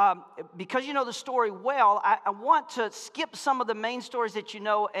 because you know the story well, I want to skip some of the main stories that you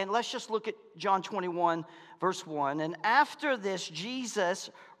know, and let's just look at John 21, verse 1. And after this, Jesus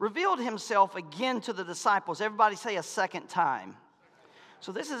revealed himself again to the disciples. Everybody say a second time.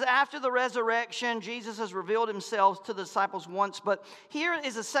 So this is after the resurrection. Jesus has revealed himself to the disciples once, but here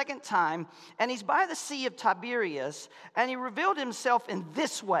is a second time, and he's by the Sea of Tiberias, and he revealed himself in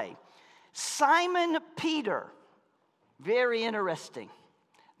this way. Simon Peter, very interesting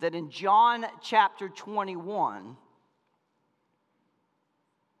that in John chapter 21,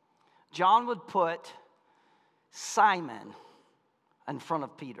 John would put Simon in front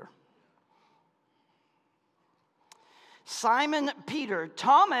of Peter. Simon Peter,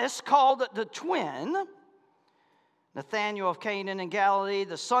 Thomas called the twin, Nathanael of Canaan in Galilee,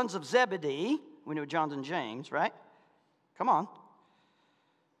 the sons of Zebedee. We know John and James, right? Come on.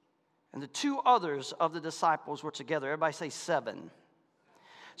 And the two others of the disciples were together. Everybody say 7.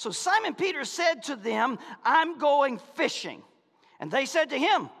 So Simon Peter said to them, I'm going fishing. And they said to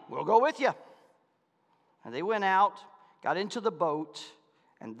him, we'll go with you. And they went out, got into the boat,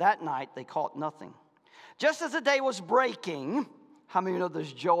 and that night they caught nothing. Just as the day was breaking, how many know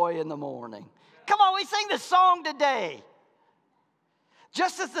there's joy in the morning? Come on, we sing this song today.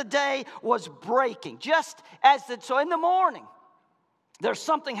 Just as the day was breaking, so in the morning, there's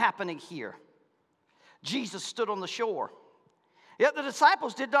something happening here. Jesus stood on the shore. Yet the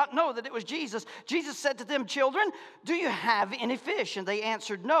disciples did not know that it was Jesus. Jesus said to them, children, do you have any fish? And they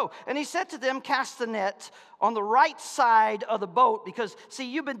answered no. And he said to them, cast the net on the right side of the boat. Because,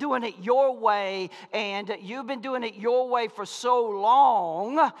 see, you've been doing it your way. And you've been doing it your way for so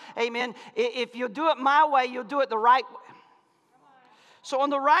long. Amen. If you do it my way, you'll do it the right way. So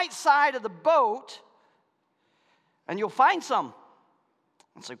on the right side of the boat, and you'll find some.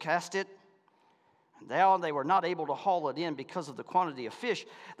 And so cast it. And they were not able to haul it in because of the quantity of fish.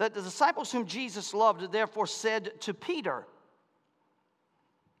 That the disciples whom Jesus loved therefore said to Peter,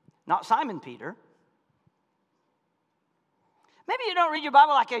 not Simon Peter. Maybe you don't read your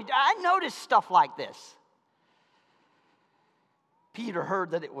Bible like I noticed stuff like this. Peter heard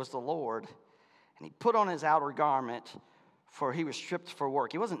that it was the Lord, and he put on his outer garment, for he was stripped for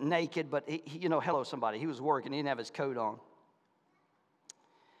work. He wasn't naked, but hello somebody. He was working. He didn't have his coat on.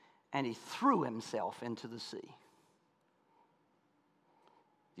 And he threw himself into the sea.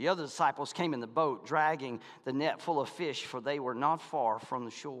 The other disciples came in the boat, dragging the net full of fish, for they were not far from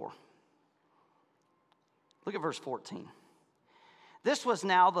the shore. Look at verse 14. This was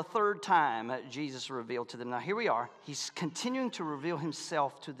now the third time that Jesus revealed to them. Now here we are. He's continuing to reveal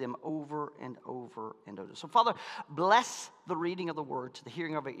himself to them over and over and over. So Father, bless the reading of the word to the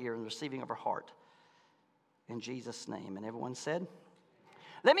hearing of our ear and the receiving of our heart. In Jesus' name. And everyone said?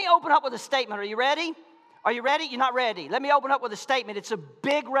 Let me open up with a statement. Are you ready? Are you ready? You're not ready. Let me open up with a statement. It's a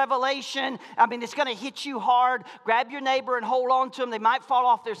big revelation. I mean, it's going to hit you hard. Grab your neighbor and hold on to them. They might fall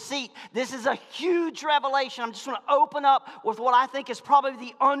off their seat. This is a huge revelation. I'm just going to open up with what I think is probably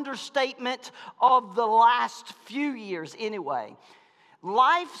the understatement of the last few years anyway.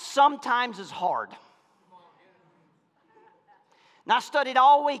 Life sometimes is hard. And I studied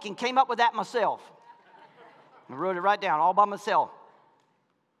all week and came up with that myself. I wrote it right down all by myself.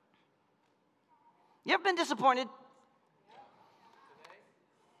 You ever been disappointed?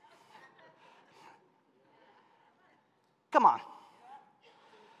 Come on.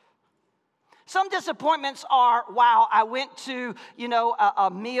 Some disappointments are, wow, I went to,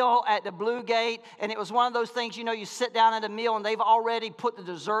 a meal at the Blue Gate, and it was one of those things, you sit down at a meal, and they've already put the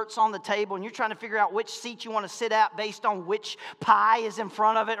desserts on the table, and you're trying to figure out which seat you want to sit at based on which pie is in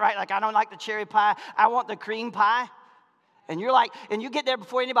front of it, right? Like, I don't like the cherry pie. I want the cream pie. And you're like, and you get there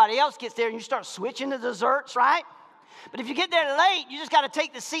before anybody else gets there, and you start switching the desserts, right? But if you get there late, you just got to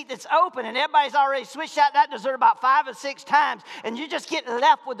take the seat that's open, and everybody's already switched out that dessert about 5 or 6 times, and you just get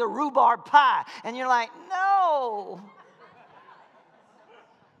left with the rhubarb pie. And you're like, no.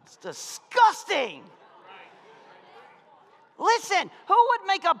 It's disgusting. Listen, who would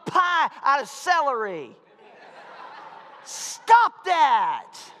make a pie out of celery? Stop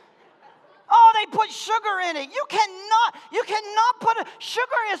that. Oh, they put sugar in it. You cannot put sugar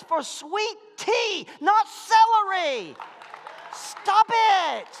is for sweet tea, not celery. Stop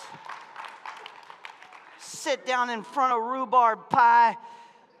it. Sit down in front of rhubarb pie.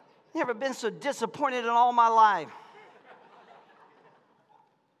 Never been so disappointed in all my life.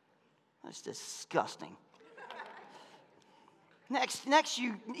 That's disgusting. Next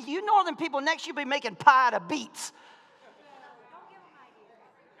you northern people, next you'll be making pie out of beets.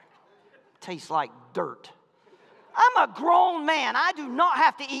 Tastes like dirt. I'm a grown man. I do not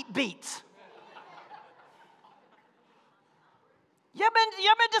have to eat beets. You ever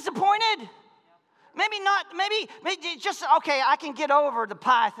been disappointed? Maybe not. Maybe just, okay, I can get over the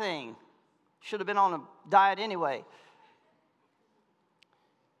pie thing. Should have been on a diet anyway.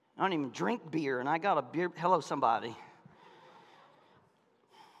 I don't even drink beer, and I got a beer. Hello, somebody.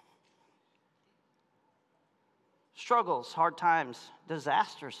 Struggles, hard times,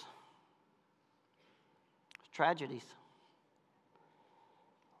 disasters. Tragedies.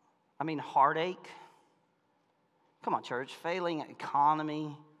 I mean, heartache. Come on, church. Failing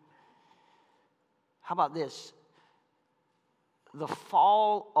economy. How about this? The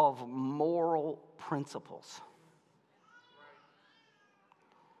fall of moral principles.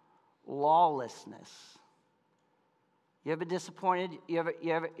 Lawlessness. You ever disappointed? You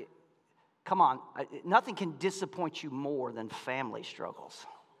ever, come on, nothing can disappoint you more than family struggles.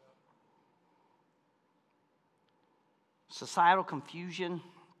 Societal confusion.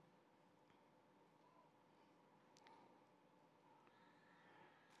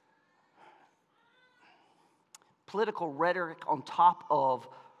 Political rhetoric on top of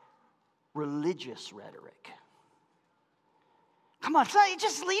religious rhetoric. Come on, it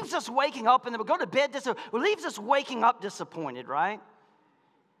just leaves us waking up and then we go to bed, it leaves us waking up disappointed, right?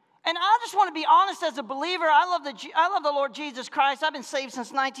 And I just want to be honest as a believer. I love the Lord Jesus Christ. I've been saved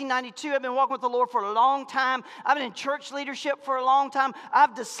since 1992. I've been walking with the Lord for a long time. I've been in church leadership for a long time.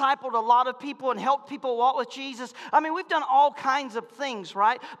 I've discipled a lot of people and helped people walk with Jesus. I mean, we've done all kinds of things,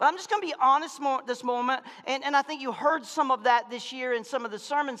 right? But I'm just going to be honest this moment, and I think you heard some of that this year in some of the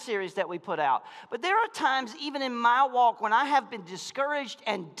sermon series that we put out. But there are times, even in my walk, when I have been discouraged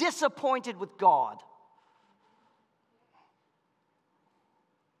and disappointed with God.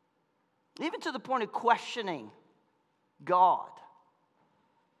 Even to the point of questioning God.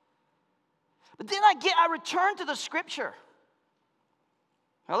 But then I return to the scripture.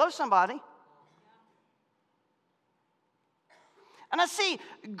 Hello, somebody. And I see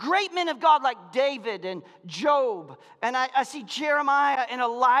great men of God like David and Job. And I see Jeremiah and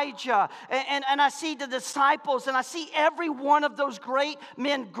Elijah. And I see the disciples. And I see every one of those great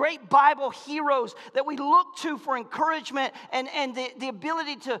men, great Bible heroes that we look to for encouragement and the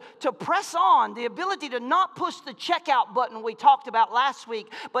ability to press on, the ability to not push the checkout button we talked about last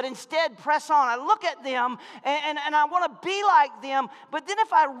week, but instead press on. I look at them and I want to be like them. But then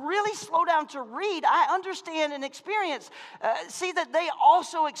if I really slow down to read, I understand and experience, see that they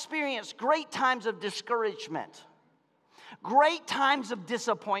also experience great times of discouragement, great times of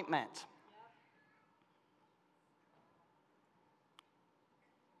disappointment.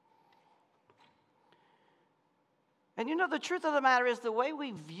 And you know, the truth of the matter is the way we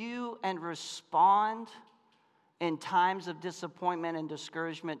view and respond in times of disappointment and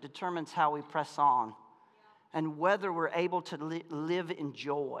discouragement determines how we press on and whether we're able to live in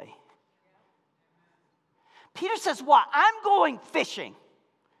joy. Peter says, what? I'm going fishing.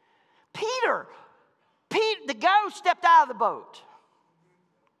 Peter, the guy who stepped out of the boat.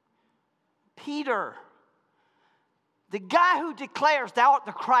 Peter, the guy who declares, thou art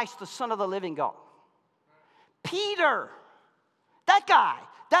the Christ, the Son of the living God. Peter, that guy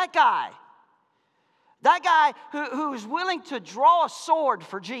who is willing to draw a sword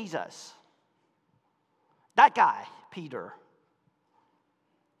for Jesus. That guy, Peter.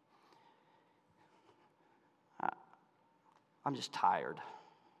 I'm just tired.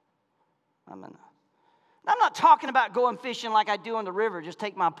 I'm not talking about going fishing like I do on the river. Just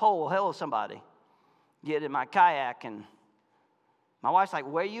take my pole. Hello, somebody. Get in my kayak. And my wife's like,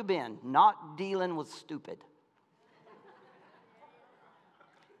 where you been? Not dealing with stupid.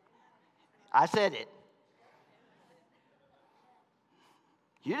 I said it.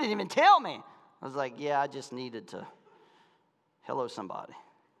 You didn't even tell me. I was like, yeah, I just needed to. Hello, somebody.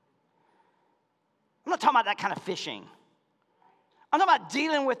 I'm not talking about that kind of fishing. I'm talking about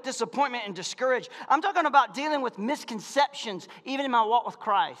dealing with disappointment and discouragement. I'm talking about dealing with misconceptions, even in my walk with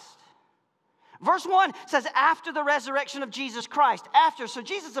Christ. Verse 1 says, after the resurrection of Jesus Christ. After. So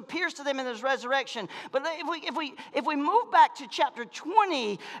Jesus appears to them in his resurrection. But if we move back to chapter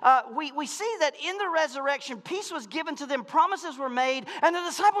 20, we see that in the resurrection, peace was given to them, promises were made, and the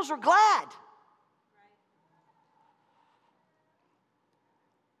disciples were glad.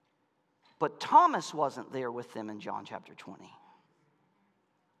 But Thomas wasn't there with them in John chapter 20.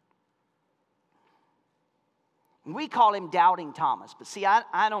 We call him Doubting Thomas. But see,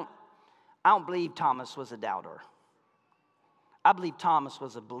 I don't believe Thomas was a doubter. I believe Thomas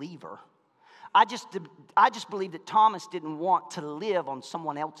was a believer. I just believe that Thomas didn't want to live on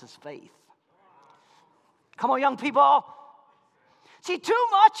someone else's faith. Come on, young people. See, too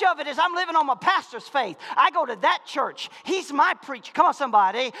much of it is I'm living on my pastor's faith. I go to that church. He's my preacher. Come on,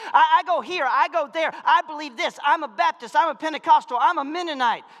 somebody. I go here. I go there. I believe this. I'm a Baptist. I'm a Pentecostal. I'm a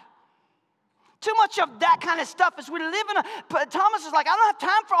Mennonite. Too much of that kind of stuff is we live in but Thomas is like, I don't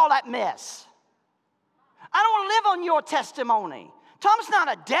have time for all that mess. I don't want to live on your testimony. Thomas is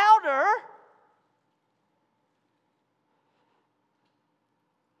not a doubter.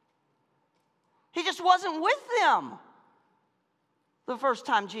 He just wasn't with them the first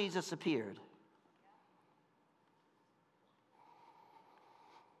time Jesus appeared.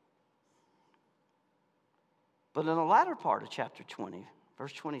 But in the latter part of chapter 20,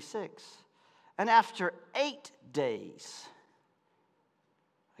 verse 26, and after 8 days,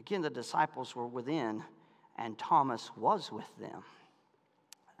 again the disciples were within, and Thomas was with them.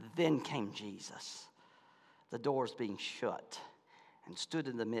 Then came Jesus. the doors being shut, and stood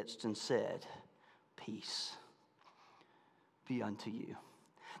in the midst and said, peace be unto you.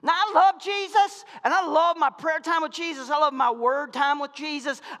 Now, I love Jesus, and I love my prayer time with Jesus. I love my word time with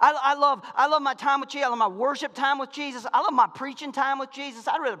Jesus. I love my time with Jesus. I love my worship time with Jesus. I love my preaching time with Jesus.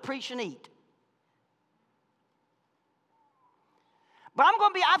 I'd rather preach and eat. But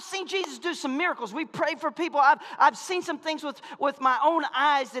I've seen Jesus do some miracles. We pray for people. I've seen some things with my own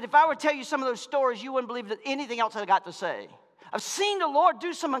eyes that if I were to tell you some of those stories, you wouldn't believe that anything else I got to say. I've seen the Lord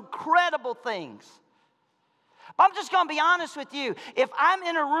do some incredible things. But I'm just going to be honest with you. If I'm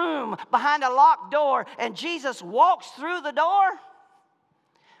in a room behind a locked door and Jesus walks through the door,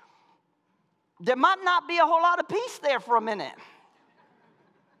 there might not be a whole lot of peace there for a minute.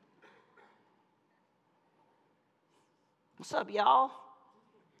 What's up, y'all?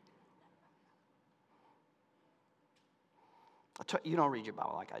 You don't read your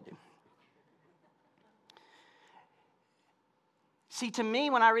Bible like I do. See, to me,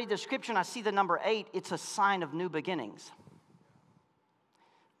 when I read the scripture and I see the number 8, it's a sign of new beginnings.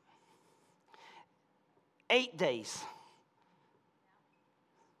 8 days.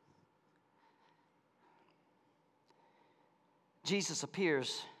 Jesus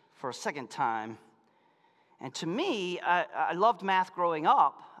appears for a second time. And to me, I loved math growing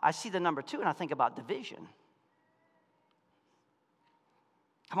up. I see the number 2 and I think about division.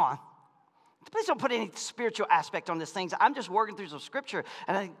 Come on. Please don't put any spiritual aspect on this thing. I'm just working through some scripture.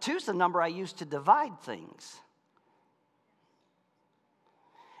 And I think 2 is the number I use to divide things.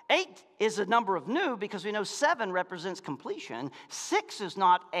 8 is a number of new because we know 7 represents completion. 6 is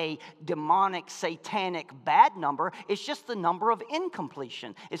not a demonic, satanic, bad number. It's just the number of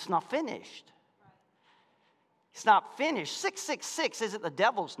incompletion. It's not finished. It's not finished. 666 isn't the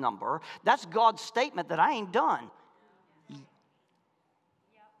devil's number. That's God's statement that I ain't done.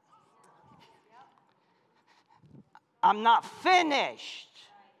 I'm not finished.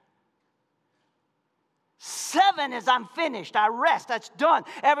 7 is I'm finished. I rest. That's done.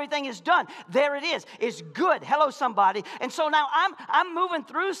 Everything is done. There it is. It's good. Hello, somebody. And so now I'm moving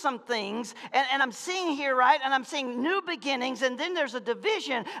through some things, and I'm seeing here, right? And I'm seeing new beginnings, and then there's a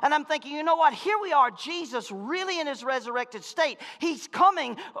division. And I'm thinking, you know what? Here we are, Jesus really in his resurrected state. He's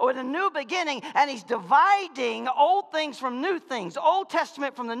coming with a new beginning, and he's dividing old things from new things, Old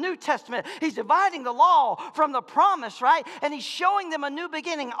Testament from the New Testament. He's dividing the law from the promise, right? And he's showing them a new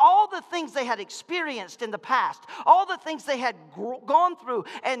beginning, all the things they had experienced in the past, all the things they had gone through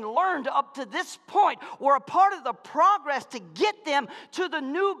and learned up to this point were a part of the progress to get them to the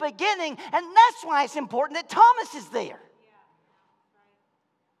new beginning. And that's why it's important that Thomas is there.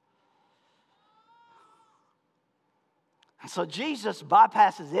 And so Jesus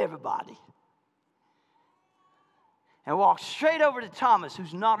bypasses everybody and walks straight over to Thomas,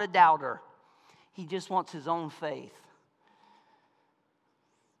 who's not a doubter. He just wants his own faith.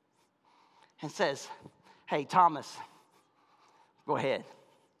 And says, hey, Thomas, go ahead.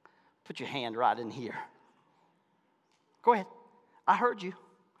 Put your hand right in here. Go ahead. I heard you.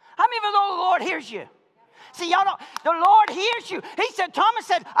 How many of the Lord hears you? See, y'all don't, the Lord hears you. He said, Thomas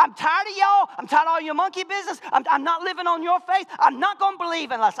said, I'm tired of y'all. I'm tired of all your monkey business. I'm not living on your faith. I'm not going to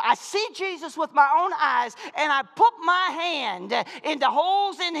believe unless I see Jesus with my own eyes and I put my hand in the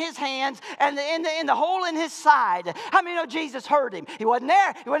holes in his hands and in the hole in his side. How many know Jesus heard him? He wasn't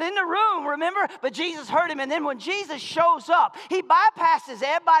there. He wasn't in the room, remember? But Jesus heard him. And then when Jesus shows up, he bypasses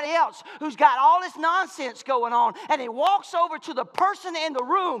everybody else who's got all this nonsense going on. And he walks over to the person in the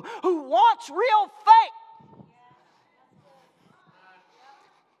room who wants real faith.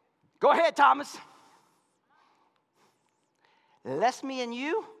 Go ahead, Thomas. Lest me and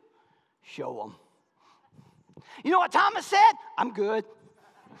you show them. You know what Thomas said? I'm good.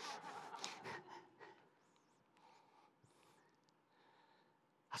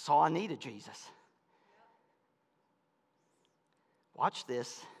 That's all I needed, Jesus. Watch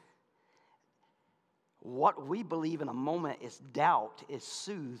this. What we believe in a moment is doubt is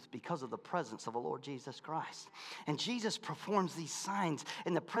soothed because of the presence of the Lord Jesus Christ. And Jesus performs these signs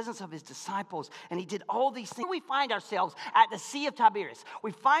in the presence of his disciples. And he did all these things. We find ourselves at the Sea of Tiberias. We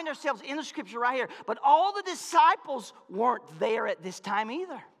find ourselves in the scripture right here. But all the disciples weren't there at this time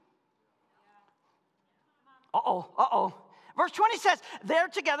either. Uh-oh. Verse 20 says, there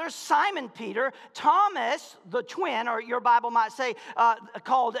together Simon Peter, Thomas, the twin, or your Bible might say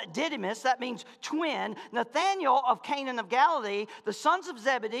called Didymus, that means twin, Nathanael of Cana of Galilee, the sons of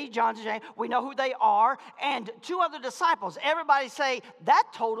Zebedee, John and James, we know who they are, and 2 other disciples. Everybody say, that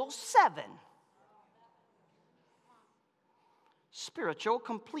totals 7. Spiritual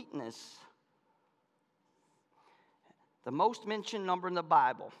completeness. The most mentioned number in the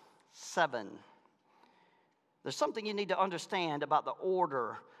Bible, 7. There's something you need to understand about the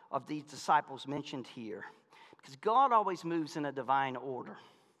order of these disciples mentioned here, because God always moves in a divine order.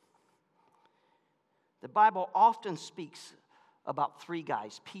 The Bible often speaks about three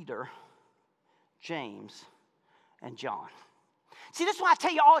guys: Peter, James, and John. See, this is why I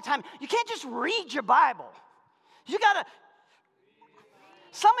tell you all the time, you can't just read your Bible. You got to,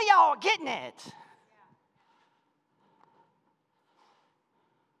 some of y'all are getting it.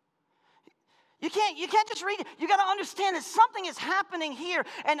 You can't just read it. You got to understand that something is happening here.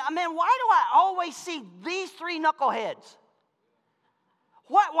 And man, why do I always see these three knuckleheads?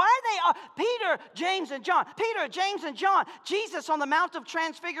 Why are they Peter, James, and John? Peter, James, and John. Jesus on the Mount of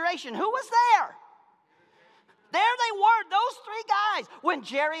Transfiguration. Who was there? There they were, those three guys. When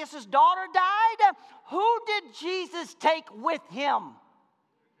Jairus' daughter died, who did Jesus take with him?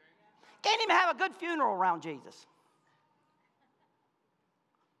 Can't even have a good funeral around Jesus.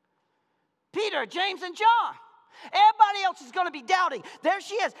 Peter, James, and John. Everybody else is going to be doubting. There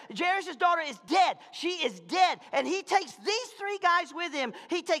she is. Jairus' daughter is dead. She is dead. And he takes these three guys with him.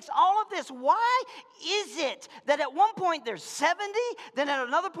 He takes all of this. Why is it that at one point there's 70, then at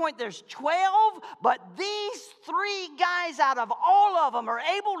another point there's 12, but these three guys out of all of them are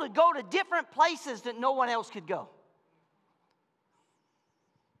able to go to different places that no one else could go?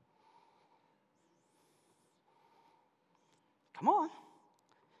 Come on.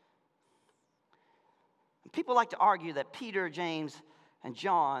 People like to argue that Peter, James, and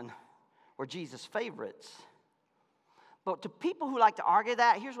John were Jesus' favorites. But to people who like to argue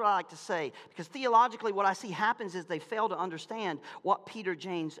that, here's what I like to say. Because theologically, what I see happens is they fail to understand what Peter,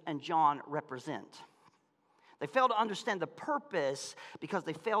 James, and John represent. They fail to understand the purpose because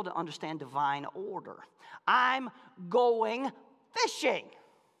they fail to understand divine order. I'm going fishing.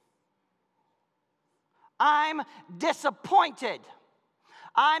 I'm disappointed.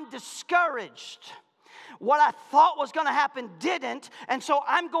 I'm discouraged. What I thought was going to happen didn't, and so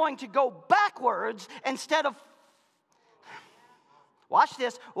I'm going to go backwards instead of... Watch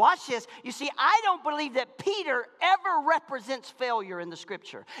this, watch this. You see, I don't believe that Peter ever represents failure in the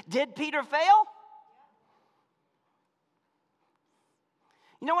Scripture. Did Peter fail?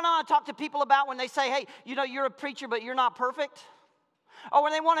 You know what I want to talk to people about when they say, hey, you know, you're a preacher, but you're not perfect? Or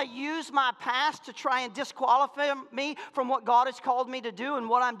when they want to use my past to try and disqualify me from what God has called me to do and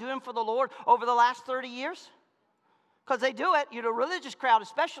what I'm doing for the Lord over the last 30 years? Because they do it, you know, religious crowd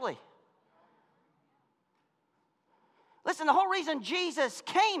especially. Listen, the whole reason Jesus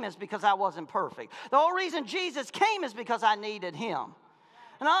came is because I wasn't perfect. The whole reason Jesus came is because I needed him.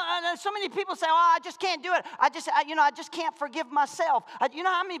 And so many people say, oh, I just can't do it. I just can't forgive myself. You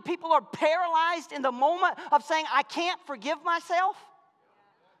know how many people are paralyzed in the moment of saying, I can't forgive myself?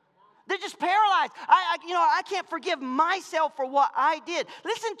 They're just paralyzed. I can't forgive myself for what I did.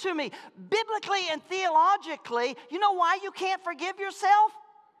 Listen to me. Biblically and theologically, you know why you can't forgive yourself?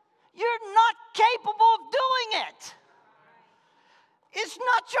 You're not capable of doing it. It's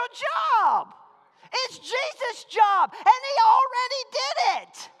not your job. It's Jesus' job, and he already did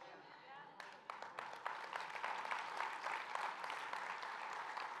it.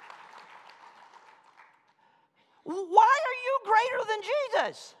 Why are you greater than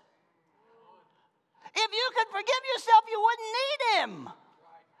Jesus? If you could forgive yourself, you wouldn't need him.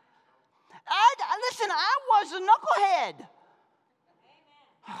 Listen, I was a knucklehead.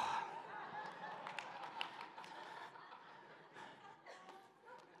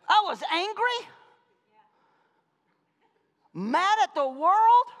 I was angry, mad at the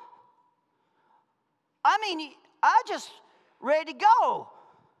world. I mean, I just ready to go.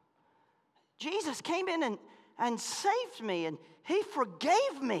 Jesus came in and saved me, and he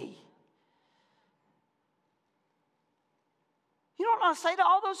forgave me. You know what I say to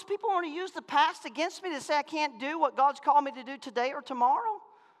all those people who want to use the past against me to say I can't do what God's called me to do today or tomorrow?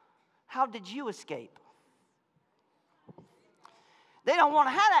 How did you escape? They don't want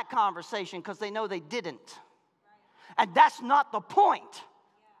to have that conversation because they know they didn't. And that's not the point.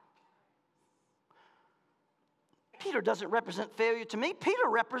 Peter doesn't represent failure to me. Peter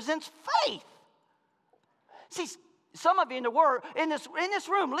represents faith. See, some of you in this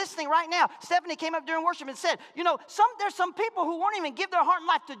room listening right now, Stephanie came up during worship and said, you know, there's some people who won't even give their heart and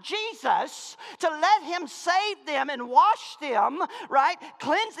life to Jesus to let him save them and wash them, right?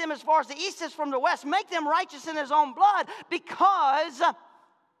 Cleanse them as far as the east is from the west, make them righteous in his own blood because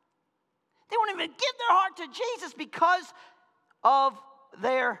they won't even give their heart to Jesus because of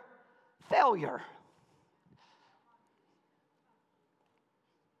their failure.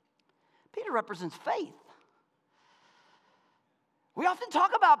 Peter represents faith. We often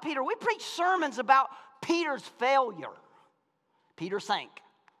talk about Peter. We preach sermons about Peter's failure. Peter sank.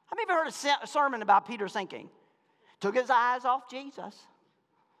 Have you ever heard a sermon about Peter sinking? Took his eyes off Jesus.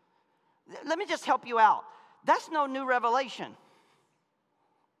 Let me just help you out. That's no new revelation.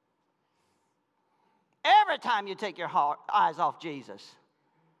 Every time you take your eyes off Jesus,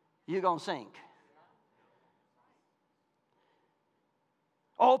 you're going to sink.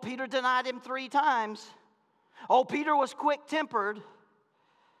 Oh, Peter denied him 3 times. Oh, Peter was quick-tempered.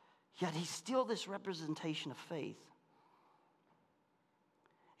 Yet he's still this representation of faith.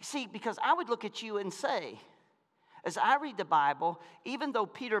 See, because I would look at you and say, as I read the Bible, even though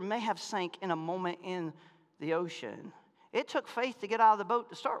Peter may have sank in a moment in the ocean, it took faith to get out of the boat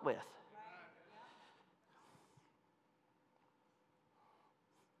to start with.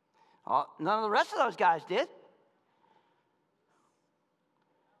 None of the rest of those guys did.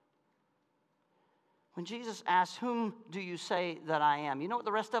 When Jesus asked, "Whom do you say that I am?" You know what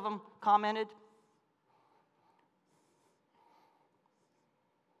the rest of them commented?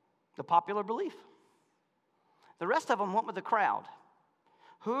 The popular belief. The rest of them went with the crowd.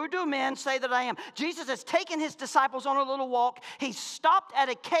 Who do men say that I am? Jesus has taken his disciples on a little walk. He stopped at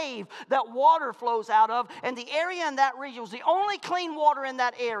a cave that water flows out of, and the area in that region was the only clean water in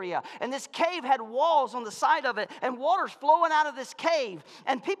that area. And this cave had walls on the side of it, and water's flowing out of this cave.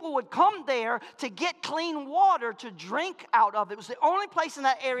 And people would come there to get clean water to drink out of. It was the only place in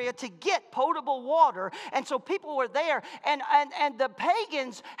that area to get potable water. And so people were there, and the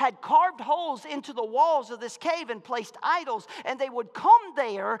pagans had carved holes into the walls of this cave and placed idols, and they would come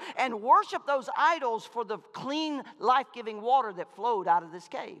there and worship those idols for the clean, life-giving water that flowed out of this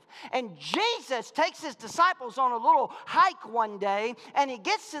cave. And Jesus takes his disciples on a little hike one day, and he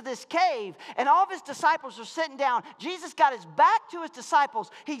gets to this cave, and all of his disciples are sitting down. Jesus got his back to his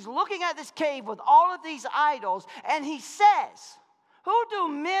disciples. He's looking at this cave with all of these idols, and he says, "Who do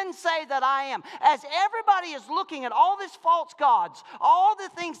men say that I am?" As everybody is looking at all these false gods, all the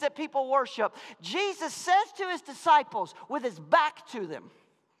things that people worship, Jesus says to his disciples with his back to them,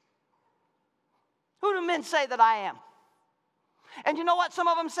 "Who do men say that I am?" And you know what some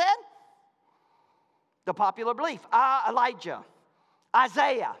of them said? The popular belief. Elijah,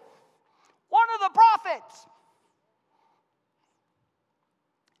 Isaiah, one of the prophets.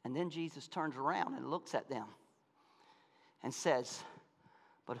 And then Jesus turns around and looks at them and says,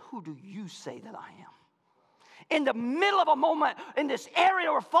 "But who do you say that I am?" In the middle of a moment in this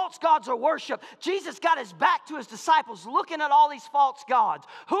area where false gods are worshiped, Jesus got his back to his disciples looking at all these false gods.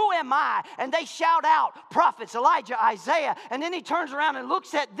 "Who am I?" And they shout out, prophets, Elijah, Isaiah. And then he turns around and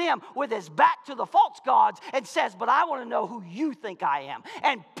looks at them with his back to the false gods and says, "But I want to know who you think I am."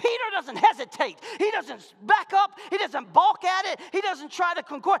 And Peter doesn't hesitate. He doesn't back up. He doesn't balk at it. He doesn't try to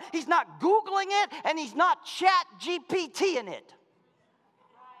concord. He's not Googling it, and he's not chat GPT-ing it.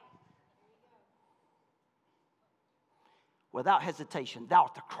 Without hesitation, "Thou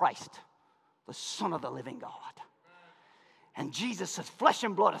art the Christ, the Son of the living God." And Jesus says, "Flesh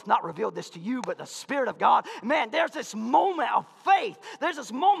and blood hath not revealed this to you, but the Spirit of God." Man, there's this moment of faith. There's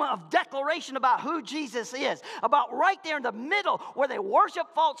this moment of declaration about who Jesus is. About right there in the middle where they worship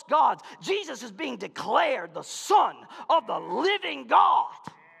false gods, Jesus is being declared the Son of the living God.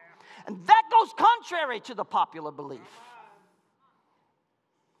 And that goes contrary to the popular belief.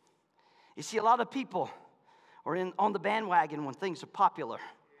 You see, a lot of people or on the bandwagon when things are popular.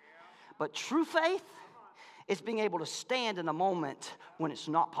 But true faith is being able to stand in a moment when it's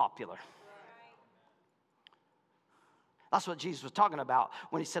not popular. That's what Jesus was talking about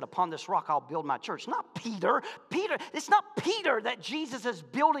when he said, "Upon this rock I'll build my church." Not Peter. It's not Peter that Jesus is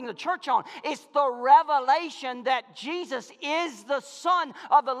building the church on. It's the revelation that Jesus is the Son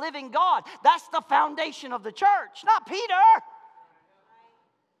of the living God. That's the foundation of the church, not Peter.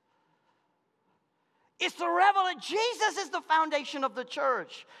 It's the revelation. Jesus is the foundation of the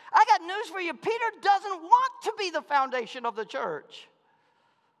church. I got news for you. Peter doesn't want to be the foundation of the church.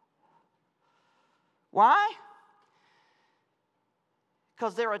 Why?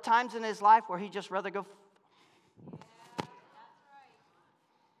 Because there are times in his life where he'd just rather go.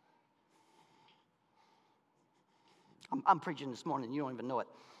 I'm preaching this morning. You don't even know it.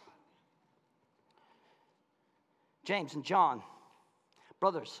 James and John,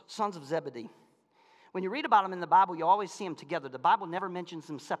 brothers, sons of Zebedee. When you read about them in the Bible, you always see them together. The Bible never mentions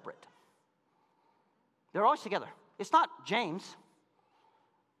them separate. They're always together. It's not James.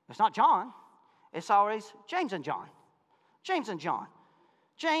 It's not John. It's always James and John. James and John.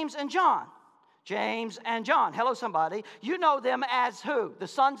 James and John. James and John. Hello, somebody. You know them as who? The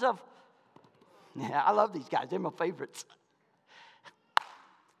sons of... Yeah, I love these guys. They're my favorites.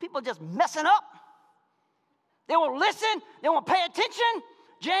 People just messing up. They won't listen. They won't pay attention.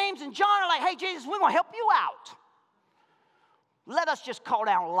 James and John are like, "Hey, Jesus, we're going to help you out. Let us just call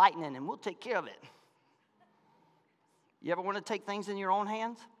down lightning and we'll take care of it." You ever want to take things in your own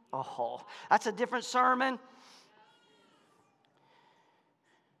hands? Oh, that's a different sermon.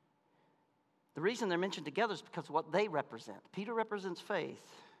 The reason they're mentioned together is because of what they represent. Peter represents faith.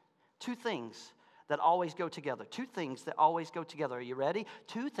 Two things that always go together. Two things that always go together. Are you ready?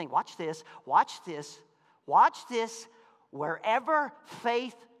 Two things. Watch this. Watch this. Watch this. Wherever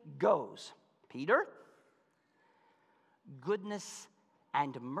faith goes, Peter, goodness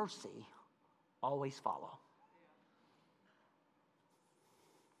and mercy always follow.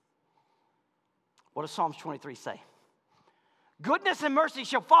 What does Psalms 23 say? Goodness and mercy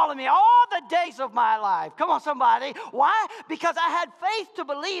shall follow me all the days of my life. Come on, somebody. Why? Because I had faith to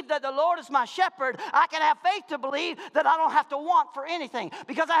believe that the Lord is my shepherd. I can have faith to believe that I don't have to want for anything.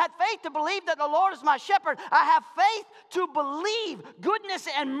 Because I had faith to believe that the Lord is my shepherd. I have faith to believe goodness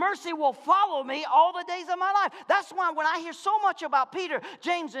and mercy will follow me all the days of my life. That's why when I hear so much about Peter,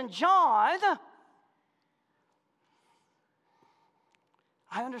 James, and John,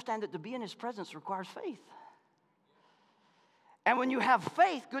 I understand that to be in his presence requires faith. And when you have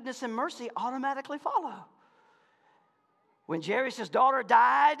faith, goodness and mercy automatically follow. When Jairus' daughter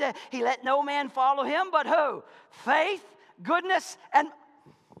died, he let no man follow him, but who? Faith, goodness, and...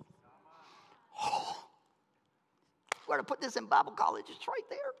 Oh, where to put this in Bible college? It's right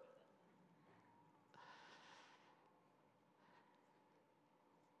there.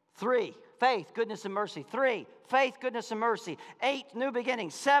 Three, faith, goodness, and mercy. Three, faith, goodness, and mercy. 8, new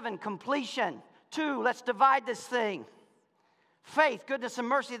beginning. 7, completion. 2, let's divide this thing. Faith, goodness, and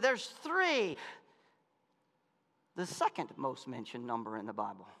mercy. There's 3. The second most mentioned number in the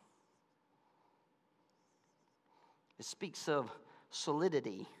Bible. It speaks of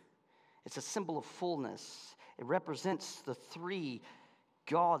solidity. It's a symbol of fullness. It represents the 3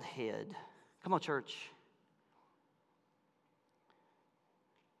 Godhead. Come on, church.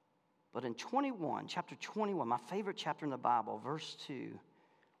 But in chapter 21, my favorite chapter in the Bible, verse 2,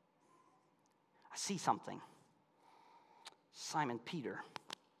 I see something. Simon Peter,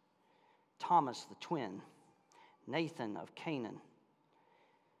 Thomas the twin, Nathan of Canaan,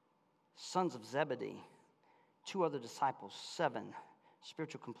 sons of Zebedee, 2 other disciples, 7,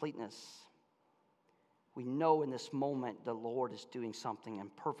 spiritual completeness. We know in this moment the Lord is doing something in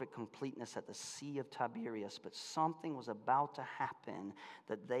perfect completeness at the Sea of Tiberias, but something was about to happen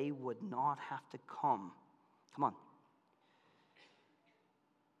that they would not have to come. Come on.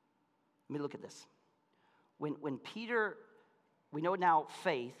 Let me look at this. When Peter, we know now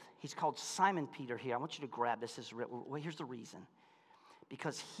faith, he's called Simon Peter here. I want you to grab this. Here's the reason.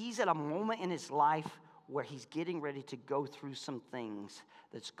 Because he's at a moment in his life where he's getting ready to go through some things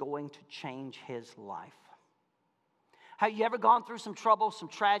that's going to change his life. Have you ever gone through some trouble, some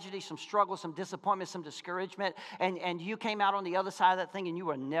tragedy, some struggle, some disappointment, some discouragement, and you came out on the other side of that thing and you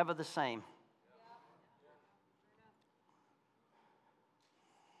were never the same?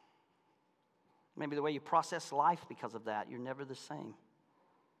 Maybe the way you process life because of that, you're never the same.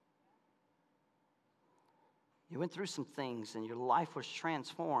 You went through some things and your life was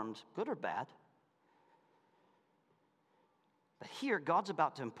transformed, good or bad. But here, God's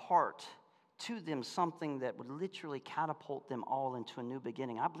about to impart to them something that would literally catapult them all into a new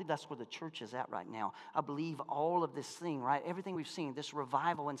beginning. I believe that's where the church is at right now. I believe all of this thing, right? Everything we've seen, this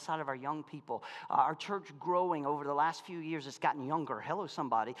revival inside of our young people, our church growing over the last few years, it's gotten younger. Hello,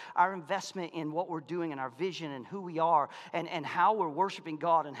 somebody. Our investment in what we're doing and our vision and who we are and how we're worshiping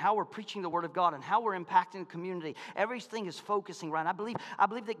God and how we're preaching the Word of God and how we're impacting the community. Everything is focusing, right? I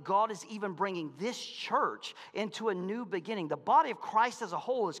believe that God is even bringing this church into a new beginning. The body of Christ as a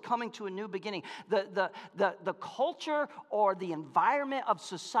whole is coming to a new beginning. The culture or the environment of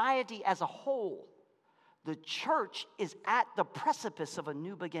society as a whole, the church is at the precipice of a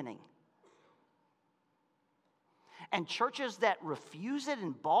new beginning. And churches that refuse it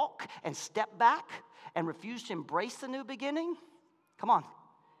and balk and step back and refuse to embrace the new beginning, come on,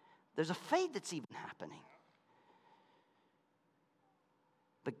 there's a fade that's even happening.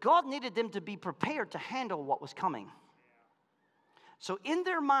 But God needed them to be prepared to handle what was coming. So in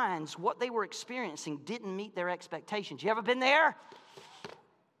their minds, what they were experiencing didn't meet their expectations. You ever been there?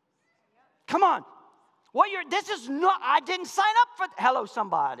 Come on. This is not, I didn't sign up for, hello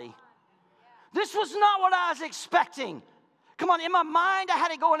somebody. This was not what I was expecting. Come on, in my mind, I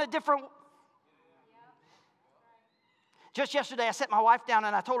had to go in a different. Just yesterday, I sat my wife down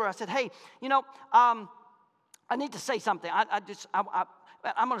and I told her, I said, hey, I need to say something. I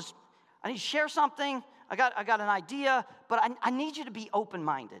need to share something. I got an idea, but I need you to be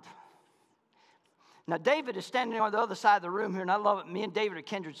open-minded. Now, David is standing on the other side of the room here, and I love it. Me and David are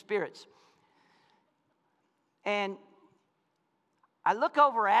kindred spirits. And I look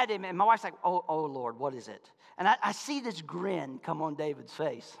over at him, and my wife's like, oh Lord, what is it? And I see this grin come on David's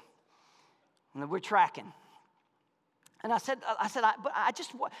face. And we're tracking. And I said,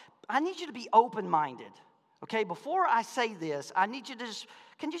 I need you to be open-minded. Okay, before I say this, I need you to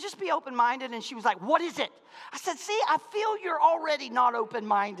can you just be open-minded? And she was like, what is it? I said, see, I feel you're already not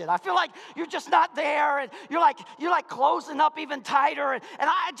open-minded. I feel like you're just not there, and you're like closing up even tighter. And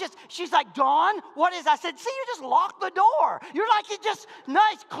she's like, Dawn, what is it? I said, see, you just locked the door. You're like, it's just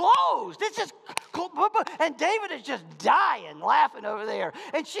nice closed. It's just, and David is just dying, laughing over there.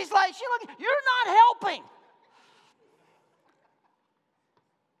 And she's like, you're not helping.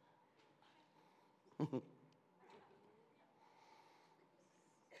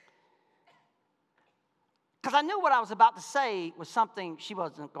 Because I knew what I was about to say was something she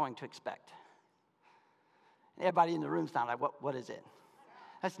wasn't going to expect. Everybody in the room's not like, what is it?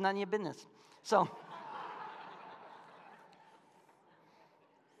 That's none of your business. So,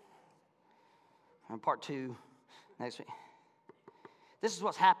 part 2 next week. This is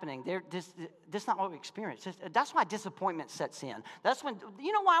what's happening. This is not what we experience. That's why disappointment sets in. That's when,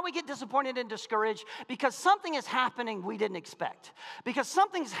 you know why we get disappointed and discouraged? Because something is happening we didn't expect. Because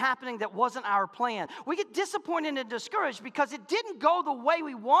something's happening that wasn't our plan. We get disappointed and discouraged because it didn't go the way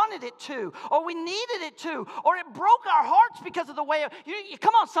we wanted it to, or we needed it to, or it broke our hearts because of the way,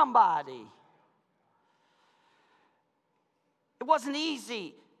 come on, somebody. It wasn't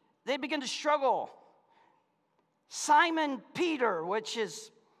easy. They began to struggle. Simon Peter,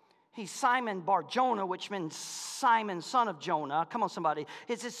 he's Simon Bar Jonah, which means Simon, son of Jonah. Come on, somebody.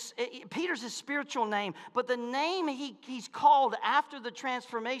 Peter's his spiritual name, but the name he's called after the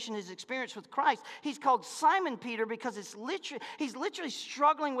transformation, his experience with Christ, he's called Simon Peter because he's literally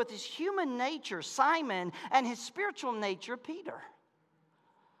struggling with his human nature, Simon, and his spiritual nature, Peter.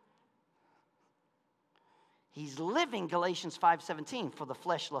 He's living Galatians 5:17, for the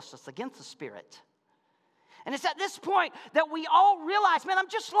flesh lusts against the spirit. And it's at this point that we all realize, man, I'm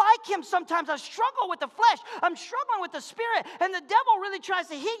just like him sometimes. I struggle with the flesh. I'm struggling with the spirit. And the devil really tries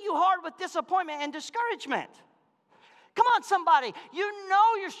to hit you hard with disappointment and discouragement. Come on, somebody. You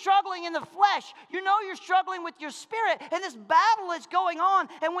know you're struggling in the flesh. You know you're struggling with your spirit. And this battle is going on.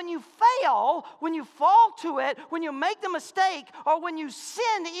 And when you fail, when you fall to it, when you make the mistake, or when you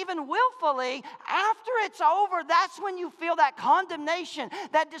sin even willfully, after it's over, that's when you feel that condemnation,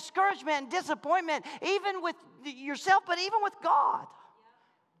 that discouragement and disappointment, even with yourself, but even with God.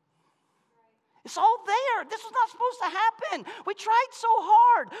 It's all there. This was not supposed to happen. We tried so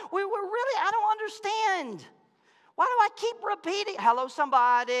hard. We were really, I don't understand. Why do I keep repeating? Hello,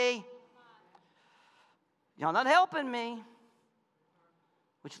 somebody. Y'all not helping me.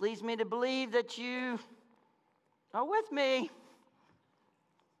 Which leads me to believe that you are with me.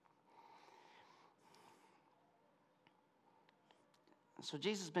 So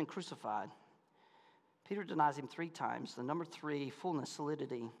Jesus has been crucified. Peter denies him 3 times. The number 3, fullness,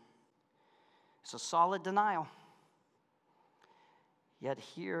 solidity. It's a solid denial. Yet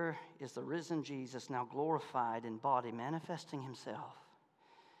here is the risen Jesus, now glorified in body, manifesting himself.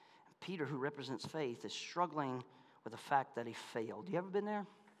 Peter, who represents faith, is struggling with the fact that he failed. You ever been there?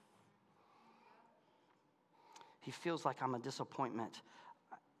 He feels like I'm a disappointment,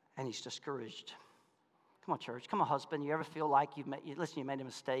 and he's discouraged. Come on, church. Come on, husband. You ever feel like you made a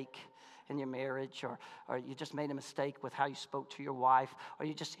mistake in your marriage, or you just made a mistake with how you spoke to your wife, or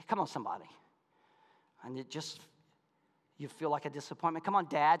come on, somebody. And you feel like a disappointment. Come on,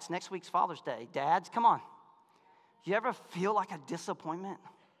 dads. Next week's Father's Day. Dads, come on. You ever feel like a disappointment?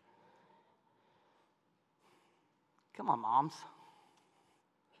 Come on, moms.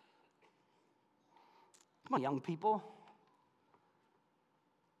 Come on, young people.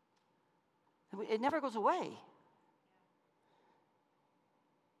 It never goes away.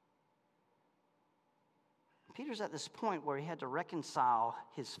 Peter's at this point where he had to reconcile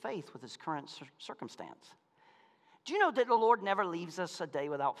his faith with his current circumstance. Do you know that the Lord never leaves us a day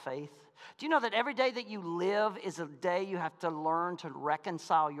without faith? Do you know that every day that you live is a day you have to learn to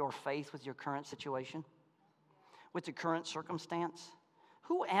reconcile your faith with your current situation, with your current circumstance?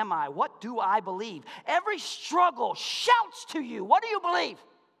 Who am I? What do I believe? Every struggle shouts to you. What do you believe?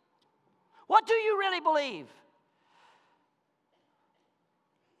 What do you really believe?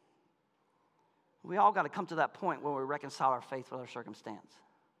 We all got to come to that point where we reconcile our faith with our circumstance.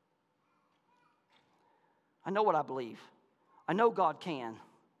 I know what I believe. I know God can.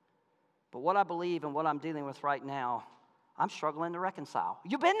 But what I believe and what I'm dealing with right now, I'm struggling to reconcile.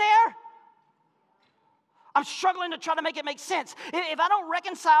 You been there? I'm struggling to try to make it make sense. If I don't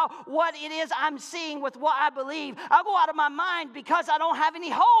reconcile what it is I'm seeing with what I believe, I'll go out of my mind because I don't have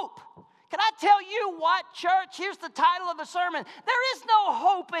any hope. Can I tell you what, church? Here's the title of the sermon. There is no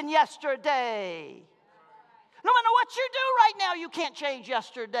hope in yesterday. No matter what you do right now, you can't change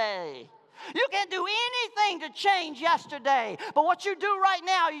yesterday. You can't do anything to change yesterday. But what you do right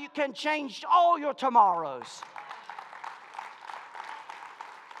now, you can change all your tomorrows.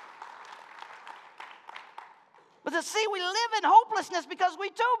 But to see, we live in hopelessness because we're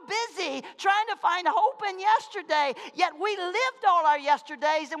too busy trying to find hope in yesterday. Yet we lived all our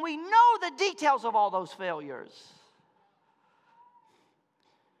yesterdays and we know the details of all those failures.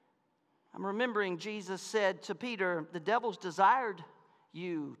 I'm remembering Jesus said to Peter, the devil's desired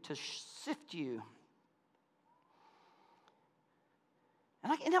you to sift you.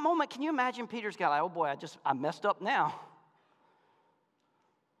 And in that moment, can you imagine Peter's got like, oh boy, I messed up now.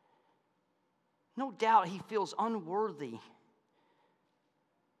 No doubt he feels unworthy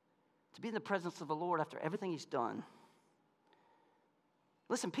to be in the presence of the Lord after everything he's done.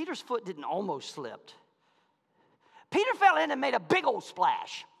 Listen, Peter's foot didn't almost slip. Peter fell in and made a big old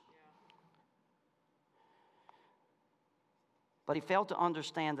splash. But he failed to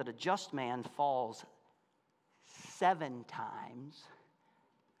understand that a just man falls 7 times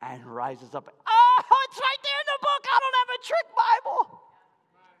and rises up. Oh, it's right there in the book. I don't have a trick Bible.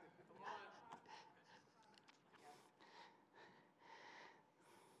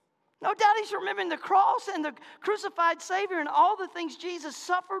 No doubt he's remembering the cross and the crucified Savior and all the things Jesus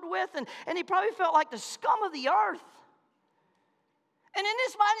suffered with. And he probably felt like the scum of the earth. And in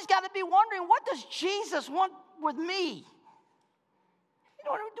his mind, he's got to be wondering, what does Jesus want with me?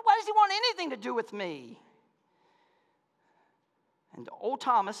 Why does he want anything to do with me? And old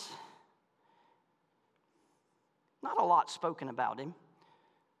Thomas, not a lot spoken about him.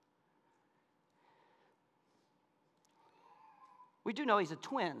 We do know he's a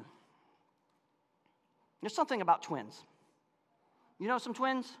twin. There's something about twins. You know some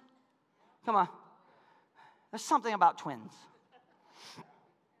twins? Come on. There's something about twins.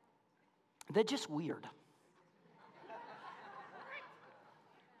 They're just weird.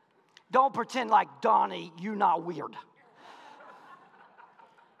 Don't pretend like, Donnie, you're not weird.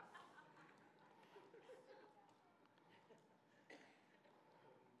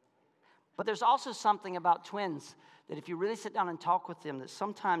 But there's also something about twins that if you really sit down and talk with them, that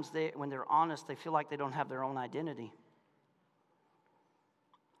sometimes when they're honest, they feel like they don't have their own identity.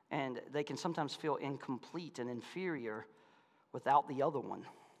 And they can sometimes feel incomplete and inferior without the other one.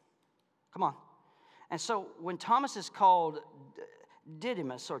 Come on. And so when Thomas is called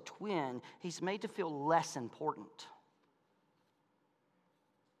Didymus or twin, he's made to feel less important.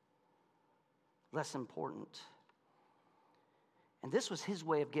 Less important. And this was his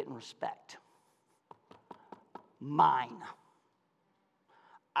way of getting respect. Mine.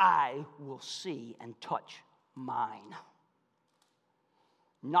 I will see and touch mine.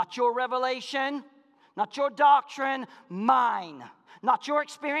 Not your revelation, not your doctrine, mine. Not your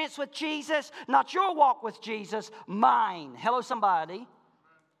experience with Jesus, not your walk with Jesus, mine. Hello, somebody.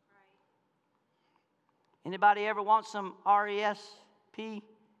 Anybody ever want some RESPECT?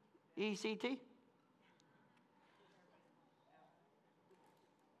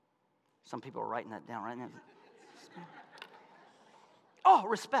 Some people are writing that down right now. Oh,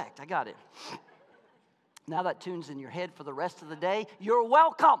 respect. I got it. Now that tunes in your head for the rest of the day. You're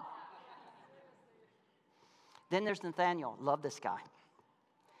welcome. Then there's Nathaniel. Love this guy.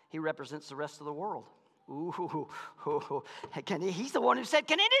 He represents the rest of the world. Ooh. He's the one who said,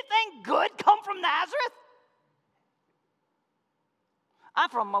 can anything good come from Nazareth? I'm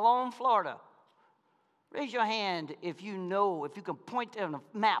from Malone, Florida. Raise your hand if you know, if you can point on a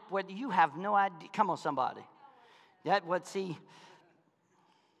map where you have no idea. Come on, somebody.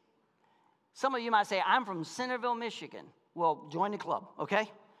 Some of you might say, I'm from Centerville, Michigan. Well, join the club, okay?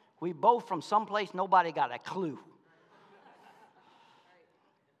 We both from someplace nobody got a clue.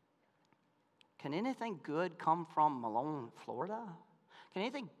 Can anything good come from Malone, Florida? Can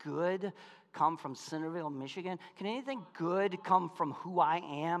anything good come from Centerville, Michigan? Can anything good come from who I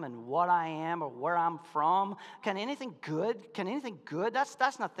am and what I am or where I'm from? Can anything good?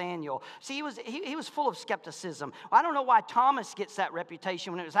 That's Nathaniel. See, he was full of skepticism. I don't know why Thomas gets that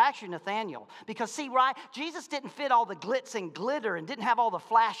reputation when it was actually Nathaniel. Because see, right, Jesus didn't fit all the glitz and glitter and didn't have all the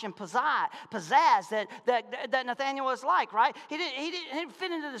flash and pizzazz that Nathaniel was like, right? He didn't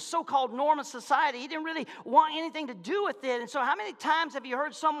fit into the so-called norm of society. He didn't really want anything to do with it. And so how many times have you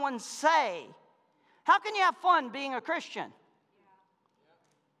heard someone say, how can you have fun being a Christian?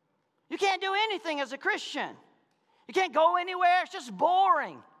 You can't do anything as a Christian. You can't go anywhere. It's just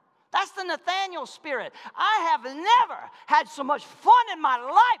boring. That's the Nathaniel spirit. I have never had so much fun in my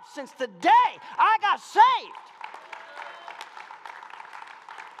life since the day I got saved.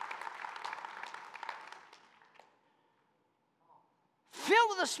 filled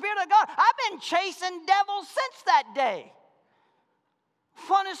with the Spirit of God. I've been chasing devils since that day.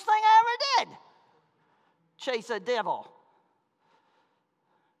 Funnest thing I ever did. Chase a devil.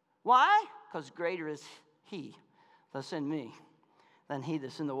 Why? Because greater is he that's in me than he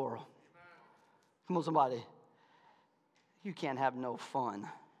that's in the world. Come on, somebody. You can't have no fun.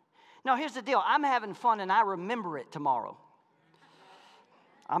 Now, here's the deal. I'm having fun, and I remember it tomorrow.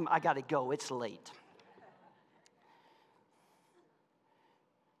 I got to go. It's late.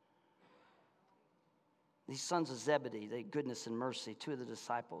 These sons of Zebedee, they goodness and mercy, 2 of the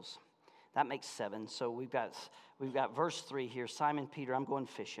disciples. That makes 7. So we've got verse 3 here. Simon Peter, I'm going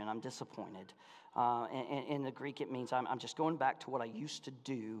fishing. I'm disappointed. In the Greek, it means I'm just going back to what I used to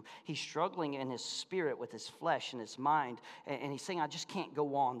do. He's struggling in his spirit with his flesh and his mind. And he's saying, I just can't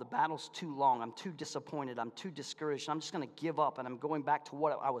go on. The battle's too long. I'm too disappointed. I'm too discouraged. I'm just going to give up. And I'm going back to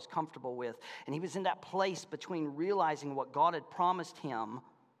what I was comfortable with. And he was in that place between realizing what God had promised him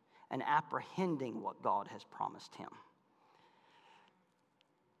and apprehending what God has promised him.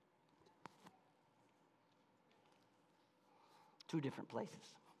 Two different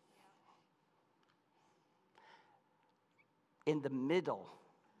places. In the middle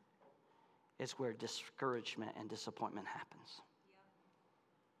is where discouragement and disappointment happens.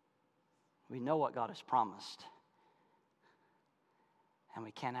 We know what God has promised, and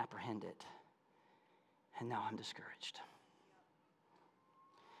we can't apprehend it. And now I'm discouraged.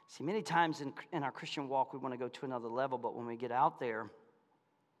 See, many times in our Christian walk, we want to go to another level, but when we get out there,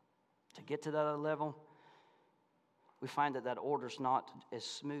 to get to that other level, we find that order's not a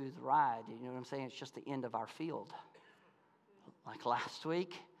smooth ride. You know what I'm saying? It's just the end of our field. Like last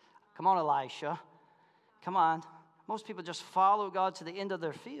week. Come on, Elisha. Come on. Most people just follow God to the end of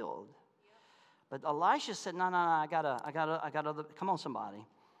their field. But Elisha said, no, I gotta, come on, somebody.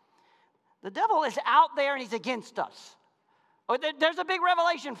 The devil is out there and he's against us. Oh, there's a big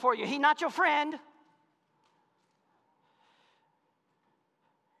revelation for you. He's not your friend.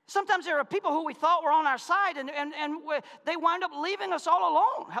 Sometimes there are people who we thought were on our side, and they wind up leaving us all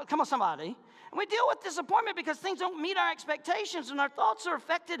alone. Come on, somebody. And we deal with disappointment because things don't meet our expectations, and our thoughts are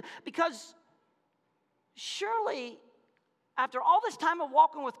affected because surely, after all this time of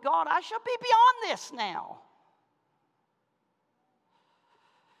walking with God, I shall be beyond this now.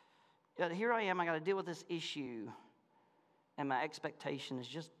 Yet here I am, I got to deal with this issue, and my expectation is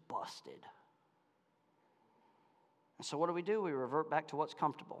just busted. And so what do? We revert back to what's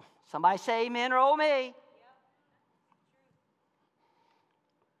comfortable. Somebody say amen or oh me.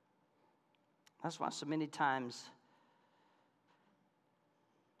 That's why so many times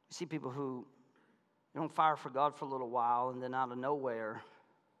you see people who don't fire for God for a little while, and then out of nowhere,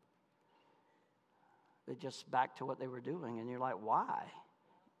 they're just back to what they were doing. And you're like, why?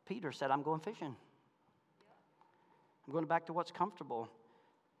 Peter said, I'm going fishing. I'm going back to what's comfortable.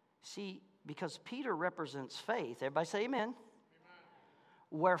 See, because Peter represents faith. Everybody say amen. Amen.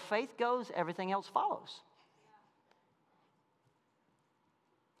 Where faith goes, everything else follows.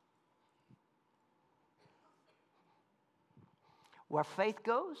 Where faith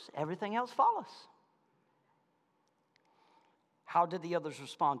goes, everything else follows. How did the others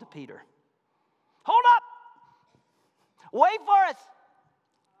respond to Peter? Hold up! Wait for us!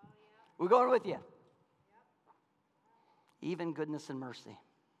 We're going with you. Even goodness and mercy.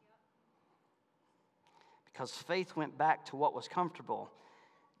 Because faith went back to what was comfortable,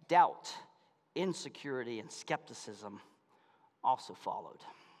 doubt, insecurity, and skepticism also followed.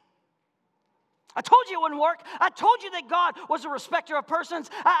 I told you it wouldn't work. I told you that God was a respecter of persons.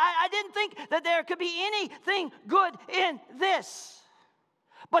 I didn't think that there could be anything good in this.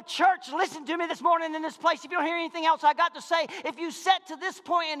 But church, listen to me this morning in this place. If you don't hear anything else I got to say, if you sat to this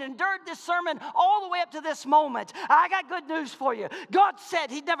point and endured this sermon all the way up to this moment, I got good news for you. God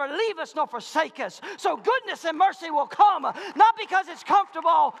said He'd never leave us nor forsake us. So goodness and mercy will come, not because it's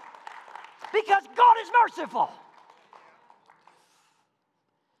comfortable, because God is merciful.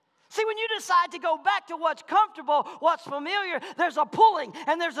 See, when you decide to go back to what's comfortable, what's familiar, there's a pulling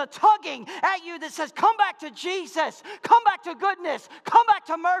and there's a tugging at you that says, come back to Jesus, come back to goodness, come back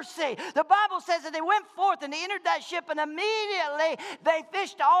to mercy. The Bible says that they went forth and they entered that ship, and immediately they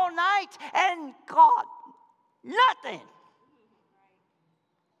fished all night and caught nothing.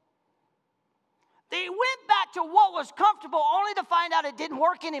 They went back to what was comfortable only to find out it didn't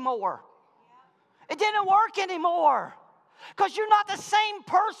work anymore. It didn't work anymore. Because you're not the same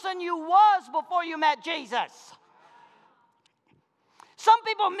person you was before you met Jesus. Some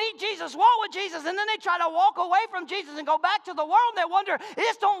people meet Jesus, walk with Jesus, and then they try to walk away from Jesus and go back to the world, and they wonder,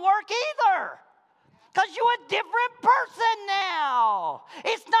 this don't work either. Because you're a different person now.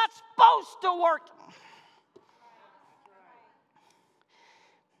 It's not supposed to work.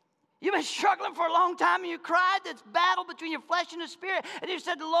 You've been struggling for a long time, and you cried this battle between your flesh and the spirit. And you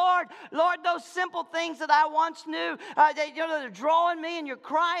said, Lord, those simple things that I once knew, they're drawing me, and you're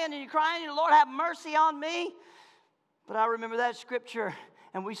crying, and Lord, have mercy on me. But I remember that scripture,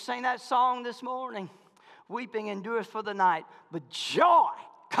 and we sang that song this morning. Weeping endures for the night, but joy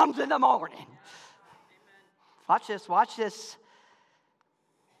comes in the morning. Watch this.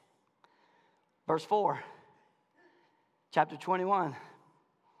 Verse 4, chapter 21.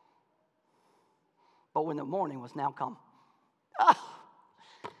 But when the morning was now come,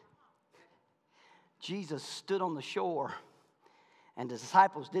 Jesus stood on the shore, and the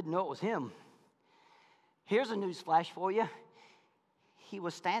disciples didn't know it was him. Here's a news flash for you. He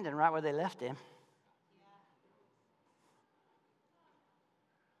was standing right where they left him.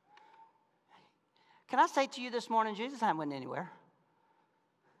 Can I say to you this morning, Jesus hadn't went anywhere.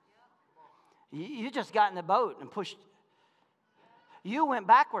 You just got in the boat and pushed. You went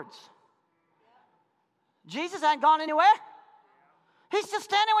backwards. Jesus hadn't gone anywhere. He's just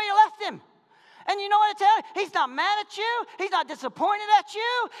standing where you left him. And you know what I tell you? He's not mad at you. He's not disappointed at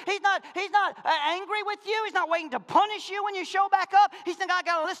you. He's not angry with you. He's not waiting to punish you when you show back up. He's not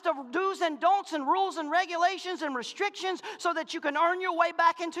got a list of do's and don'ts and rules and regulations and restrictions so that you can earn your way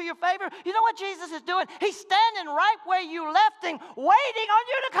back into your favor. You know what Jesus is doing? He's standing right where you left him, waiting on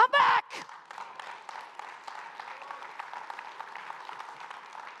you to come back.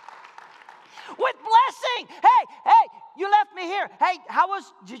 With blessing. Hey, you left me here. Hey,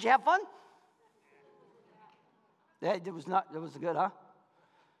 did you have fun? Yeah, it was good, huh?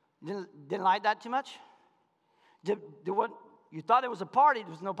 Didn't like that too much? You thought it was a party, there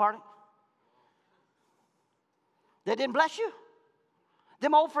was no party? They didn't bless you?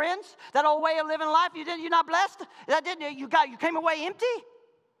 Them old friends, that old way of living life, you're not blessed? You came away empty?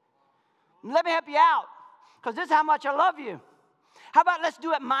 Let me help you out, because this is how much I love you. How about let's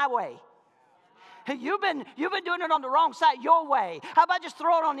do it my way? You've been doing it on the wrong side, your way. How about just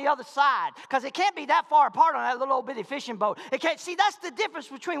throw it on the other side? Because it can't be that far apart on that little old bitty fishing boat. It can't. See, that's the difference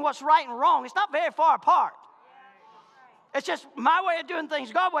between what's right and wrong. It's not very far apart. It's just my way of doing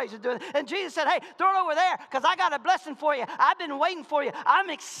things, God's ways of doing it. And Jesus said, hey, throw it over there because I got a blessing for you. I've been waiting for you.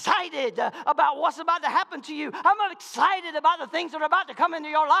 I'm excited about what's about to happen to you. I'm excited about the things that are about to come into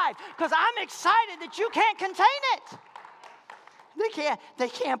your life because I'm excited that you can't contain it. They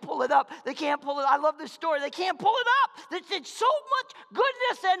can't pull it up. They can't pull it. I love this story. They can't pull it up. There's so much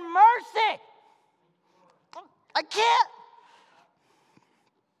goodness and mercy. I can't.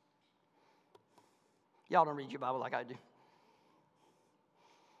 Y'all don't read your Bible like I do.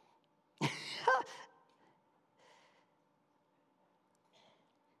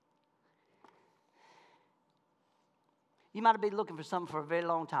 You might have been looking for something for a very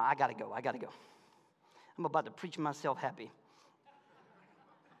long time. I got to go. I'm about to preach myself happy.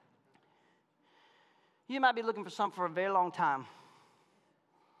 You might be looking for something for a very long time.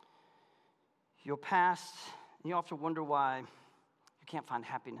 Your past, you often wonder why you can't find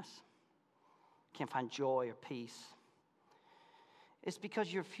happiness, can't find joy or peace. It's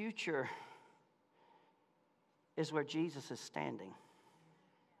because your future is where Jesus is standing.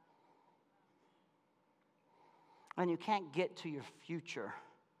 And you can't get to your future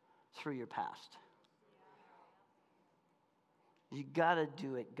through your past. You got to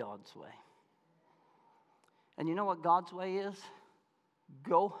do it God's way. And you know what God's way is?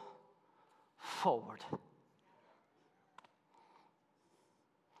 Go forward.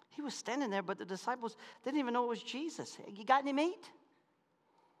 He was standing there, but the disciples didn't even know it was Jesus. You got any meat?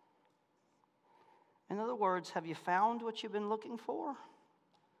 In other words, have you found what you've been looking for?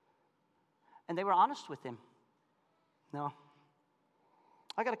 And they were honest with him. No.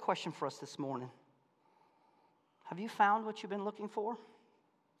 I got a question for us this morning. Have you found what you've been looking for?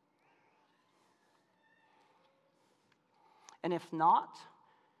 And if not,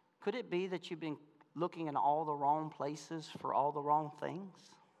 could it be that you've been looking in all the wrong places for all the wrong things?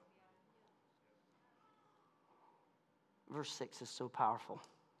 Verse 6 is so powerful.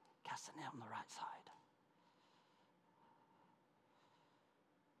 Cast the net on the right side.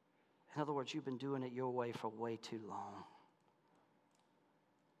 In other words, you've been doing it your way for way too long.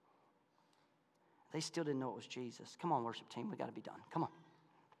 They still didn't know it was Jesus. Come on, worship team, we got to be done. Come on.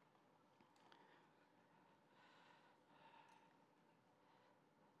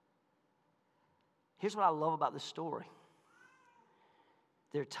 Here's what I love about this story.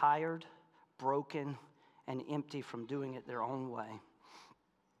 They're tired, broken, and empty from doing it their own way.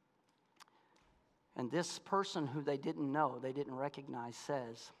 And this person who they didn't know, they didn't recognize,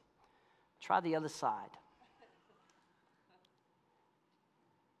 says, try the other side.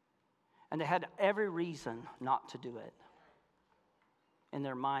 And they had every reason not to do it. in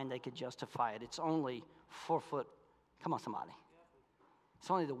their mind they could justify it. It's only 4 foot. Come on, somebody. It's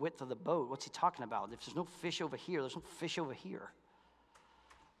only the width of the boat. What's he talking about? If there's no fish over here, there's no fish over here.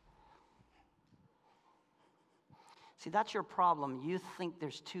 See, that's your problem. You think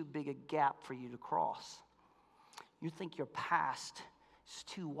there's too big a gap for you to cross. You think your past is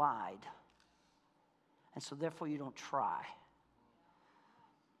too wide. And so therefore you don't try.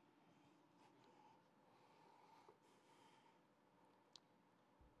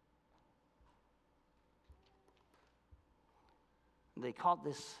 They caught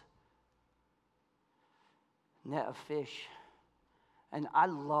this net of fish. And I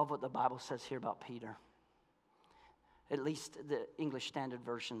love what the Bible says here about Peter. At least the English Standard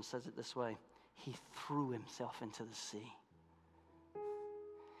Version says it this way. He threw himself into the sea.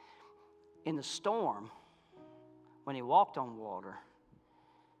 In the storm, when he walked on water,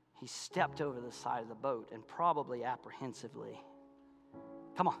 he stepped over the side of the boat and probably apprehensively.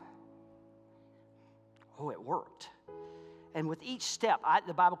 Come on. Oh, it worked. And with each step,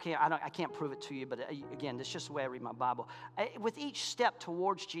 the Bible I can't prove it to you, but again, that's just the way I read my Bible. With each step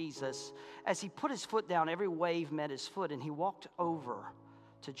towards Jesus, as he put his foot down, every wave met his foot, and he walked over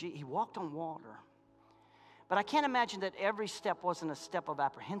to Jesus. He walked on water. But I can't imagine that every step wasn't a step of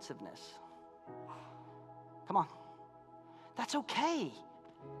apprehensiveness. Come on. That's okay.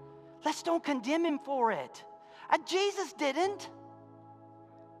 Let's don't condemn him for it. Jesus didn't.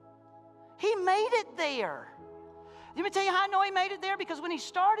 He made it there. Let me tell you how I know he made it there. Because when he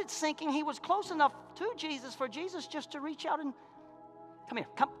started sinking, he was close enough to Jesus for Jesus just to reach out and, come here,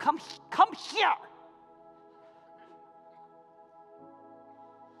 come here.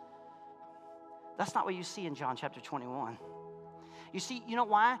 That's not what you see in John chapter 21. You see, you know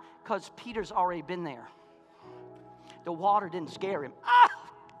why? Because Peter's already been there. The water didn't scare him.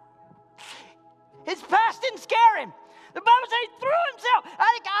 His past didn't scare him. The Bible says he threw himself.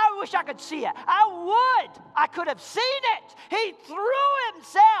 I wish I could see it. I would. I could have seen it. He threw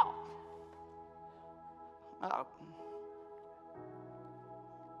himself. Uh-oh.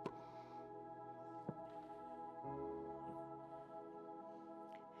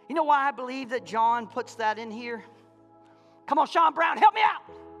 You know why I believe that John puts that in here? Come on, Sean Brown, help me out.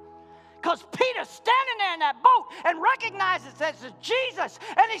 Because Peter's standing there in that boat and recognizes that it's Jesus.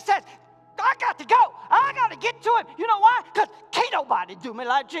 And he says, I got to go. I got to get to him. You know why? Because can't nobody do me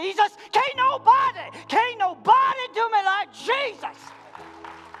like Jesus. Can't nobody do me like Jesus.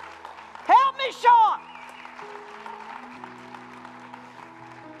 Help me, Sean.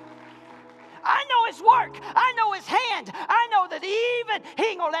 I know his work. I know his hand. I know that even he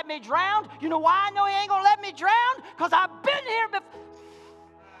ain't going to let me drown. You know why I know he ain't going to let me drown? Because I've been here before.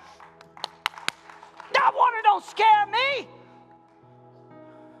 That water don't scare me.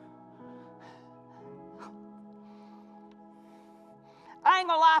 I ain't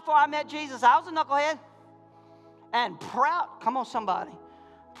going to lie, before I met Jesus, I was a knucklehead. And proud. Come on, somebody.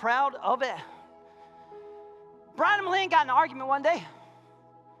 Proud of it. Brian and Malin got in an argument one day.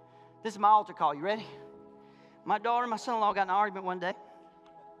 This is my altar call. You ready? My daughter and my son-in-law got in an argument one day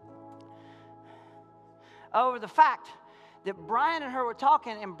over the fact that Brian and her were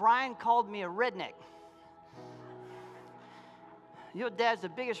talking, and Brian called me a redneck. Your dad's the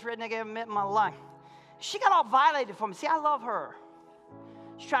biggest redneck I ever met in my life. She got all violated for me. See, I love her.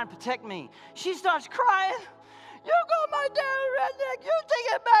 She's trying to protect me. She starts crying. You call my dad a redneck. You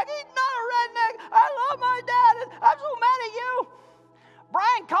take it back. He's not a redneck. I love my dad, and I'm so mad at you.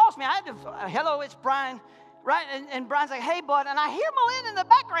 Brian calls me. I had to, hello, it's Brian. Right? And Brian's like, hey, bud. And I hear Malin in the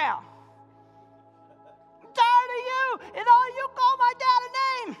background. I'm tired of you. And all you call my dad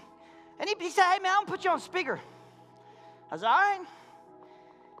a name. And he said, hey, man, I'm going to put you on speaker. I was all right.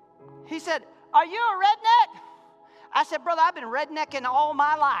 He said, are you a redneck? I said, brother, I've been rednecking all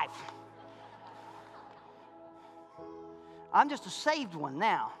my life. I'm just a saved one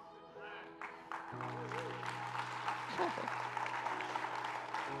now.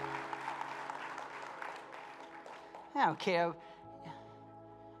 I don't care.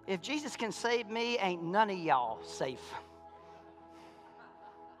 If Jesus can save me, ain't none of y'all safe.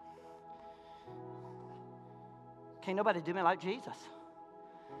 Can't nobody do me like Jesus.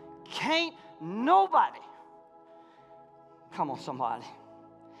 Can't nobody. Come on, somebody.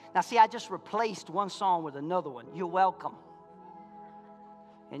 Now, see, I just replaced one song with another one. You're welcome.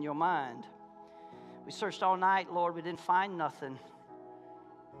 In your mind. We searched all night, Lord. We didn't find nothing.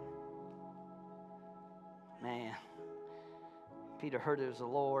 Man. Peter heard it was the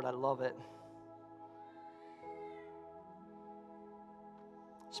Lord. I love it.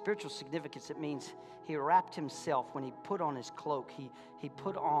 Spiritual significance, it means he wrapped himself when he put on his cloak. He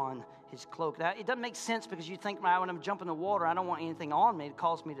put on his cloak. Now, it doesn't make sense because you think, when I'm jumping in the water, I don't want anything on me. It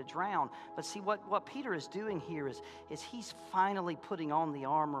causes me to drown. But see, what Peter is doing here is he's finally putting on the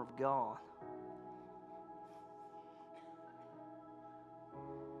armor of God.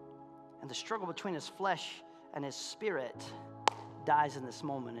 And the struggle between his flesh and his spirit dies in this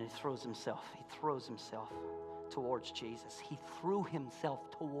moment, and he throws himself towards Jesus. He threw himself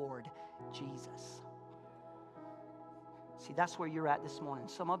toward Jesus. See, that's where you're at this morning.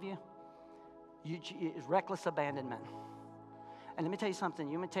 Some of you is reckless abandonment. And let me tell you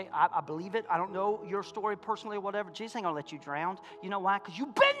something. I believe it. I don't know your story personally or whatever. Jesus ain't going to let you drown. You know why? Because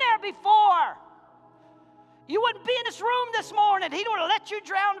you've been there before. You wouldn't be in this room this morning. He would have let you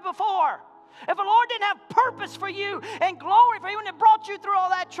drown before. If the Lord didn't have purpose for you and glory for you and it brought you through all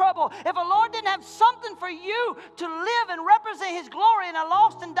that trouble, if the Lord didn't have something for you to live and represent his glory in a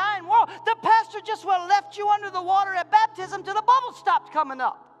lost and dying world, the pastor just would have left you under the water at baptism till the bubbles stopped coming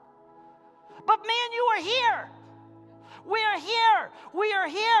up. But me and you are here. We are here. We are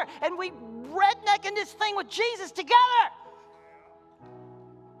here. And we rednecking this thing with Jesus together.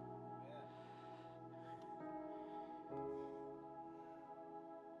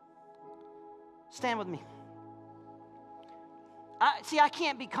 Stand with me. I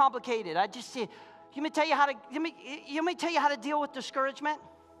can't be complicated. I just see. Let me tell you how to deal with discouragement.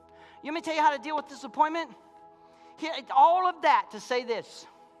 Let me tell you how to deal with disappointment. Here, all of that to say this: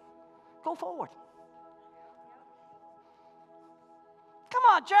 go forward. Come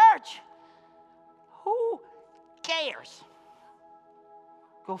on, church. Who cares?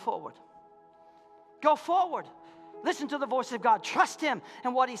 Go forward. Go forward. Listen to the voice of God. Trust him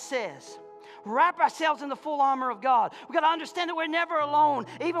and what he says. Wrap ourselves in the full armor of God. We've got to understand that we're never alone,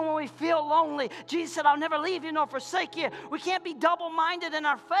 even when we feel lonely. Jesus said, I'll never leave you nor forsake you. We can't be double-minded in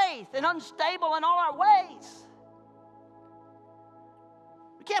our faith and unstable in all our ways.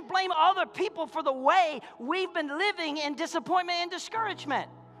 We can't blame other people for the way we've been living in disappointment and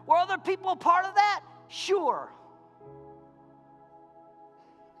discouragement. Were other people part of that? Sure.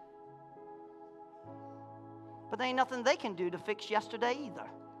 But there ain't nothing they can do to fix yesterday either.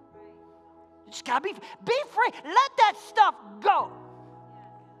 You just got to be free. Let that stuff go.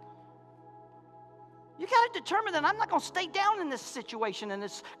 You got to determine that I'm not going to stay down in this situation, in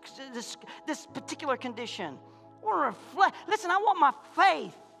this particular condition. I want to reflect. Listen, I want my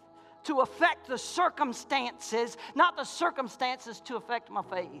faith to affect the circumstances, not the circumstances to affect my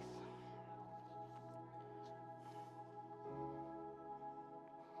faith.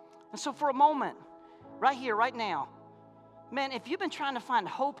 And so for a moment, right here, right now, man, if you've been trying to find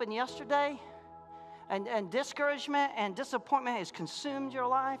hope in yesterday, and discouragement and disappointment has consumed your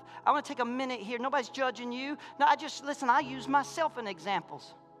life, I want to take a minute here. Nobody's judging you. No, I use myself in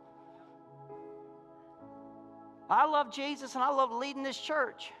examples. I love Jesus and I love leading this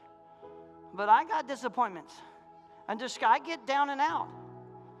church, but I got disappointments. I get down and out.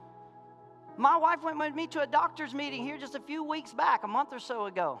 My wife went with me to a doctor's meeting here just a few weeks back, a month or so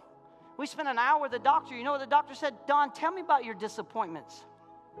ago. We spent an hour with the doctor. You know what the doctor said? Don, tell me about your disappointments.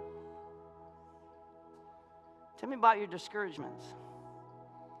 Tell me about your discouragements.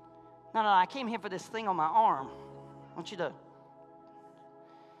 No, I came here for this thing on my arm. I want you to. And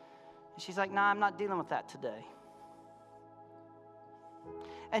she's like, I'm not dealing with that today.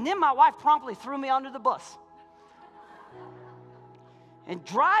 And then my wife promptly threw me under the bus. And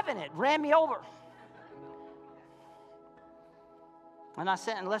driving it ran me over. And I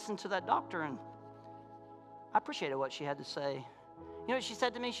sat and listened to that doctor, and I appreciated what she had to say. You know what she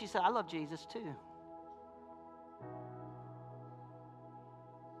said to me? She said, I love Jesus too.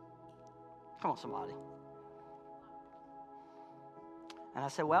 Come on, somebody. And I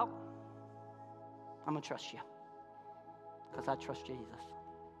said, well, I'm going to trust you because I trust Jesus.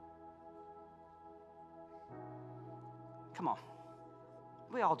 Come on.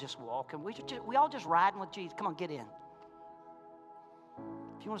 We all just walking. We all just riding with Jesus. Come on, get in.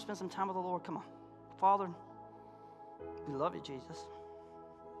 If you want to spend some time with the Lord, come on. Father, we love you, Jesus.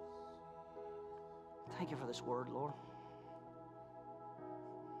 Thank you for this word, Lord.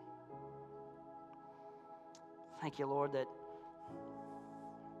 Thank you, Lord, that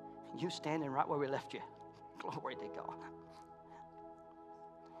you standing right where we left you. Glory to God.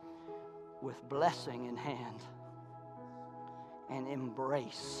 With blessing in hand and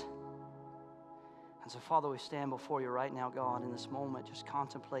embrace. And so, Father, we stand before you right now, God, in this moment, just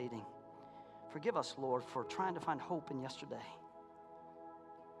contemplating. Forgive us, Lord, for trying to find hope in yesterday.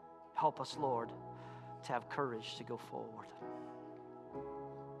 Help us, Lord, to have courage to go forward.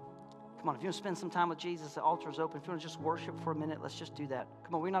 Come on, if you want to spend some time with Jesus, the altar is open. If you want to just worship for a minute, let's just do that.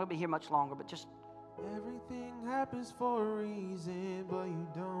 Come on, we're not going to be here much longer, but just... Everything happens for a reason, but you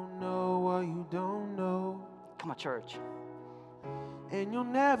don't know what you don't know. Come on, church. And you'll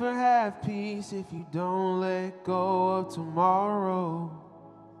never have peace if you don't let go of tomorrow.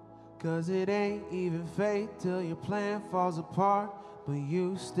 'Cause it ain't even faith till your plan falls apart, but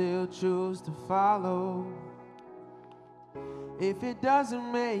you still choose to follow. If it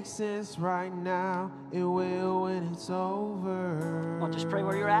doesn't make sense right now, it will when it's over. Well, just pray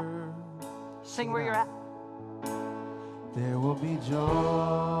where you're at. Sing where you're at. There will be joy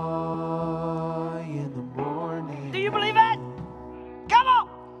in the morning. Do you believe it? Come on.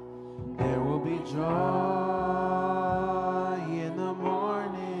 There will be joy in the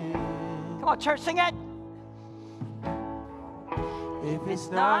morning. Come on, church, sing it. If it's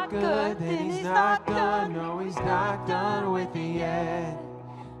not good, then he's not done. No, he's not done with it yet.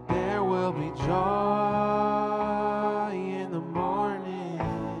 There will be joy in the morning.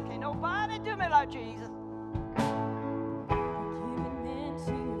 Can't nobody do me like Jesus. Giving in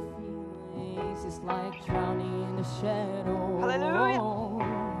to your feelings is like drowning in the shadows. Hallelujah.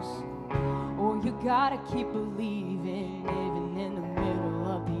 Oh, you gotta keep believing, even in the middle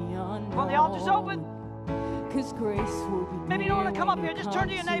of the unknown. Come on, the altar's open. 'Cause grace will be Maybe you don't want to come up here. Just turn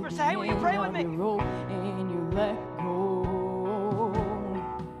to your neighbor and say, hey, will you pray with me? And you let go.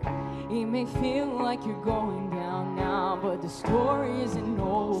 It may feel like you're going down now, but the story isn't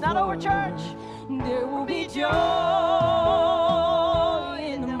over. It's not over, church. There will be joy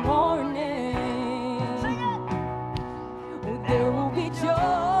in the morning. Sing it. There will be joy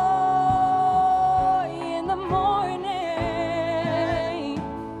in the morning.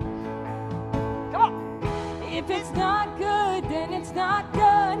 Come on. If it's not good, then it's not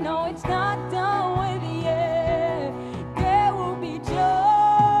done. No, it's not done with you yet. There will be joy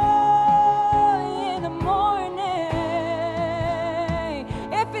in the morning.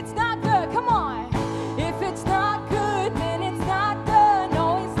 If it's not good, come on. If it's not good, then it's not done.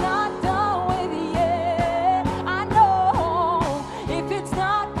 No, it's not done with you yet. I know. If it's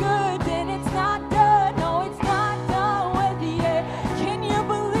not good, then it's not done. No, it's not done with you yet. Can you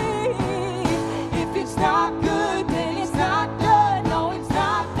believe? If it's not good, then it's not done. No, it's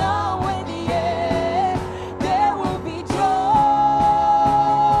not done with you yet. There will be joy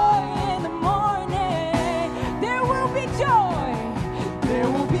in the morning. There will be joy. There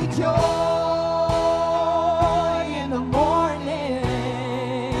will be joy in the morning.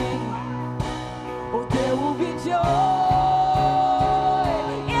 Oh, there will be joy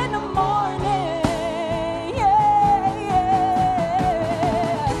in the morning. Yeah, yeah.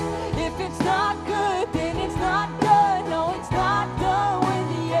 If it's not good, then it's not done. No, it's not done with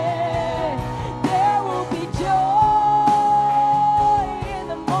you yet. There will be joy in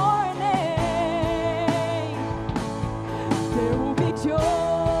the morning. There will be joy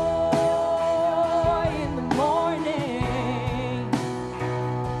in the morning.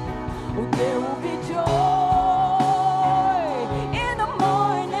 Oh, there will be joy in the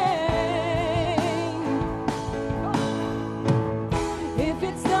morning. If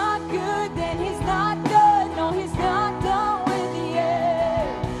it's not good, then he's not done. No, he's not done with you yet.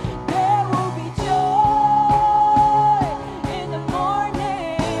 There will be joy in the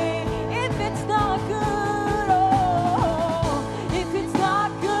morning. If it's not good, oh, if it's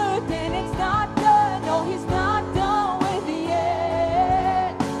not good, then it's not done. No, he's not done with you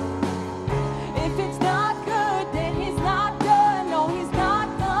yet. If it's not good, then he's not done. No, he's not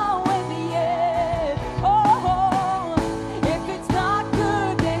done with you yet. Oh, if it's not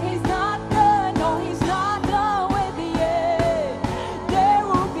good, then he's not done. No, he's not done with you yet. There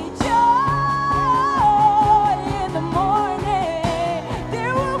will be joy in the morning.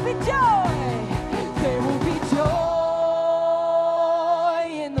 There will be joy. There will be joy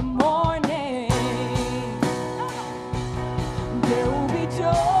in the morning. There will be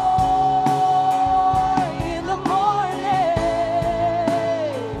joy in the morning.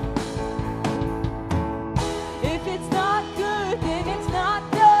 If it's not good, then it's not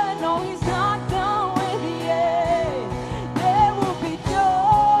done. No, he's not done with you yet. There will be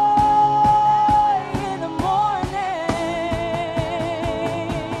joy in the morning.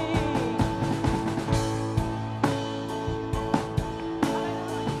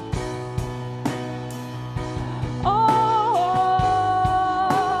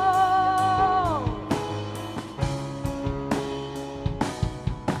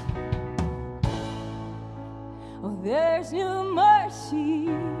 Oh, there's new mercy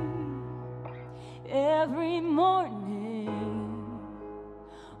every morning.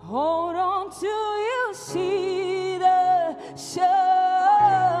 Hold on till you see the sun.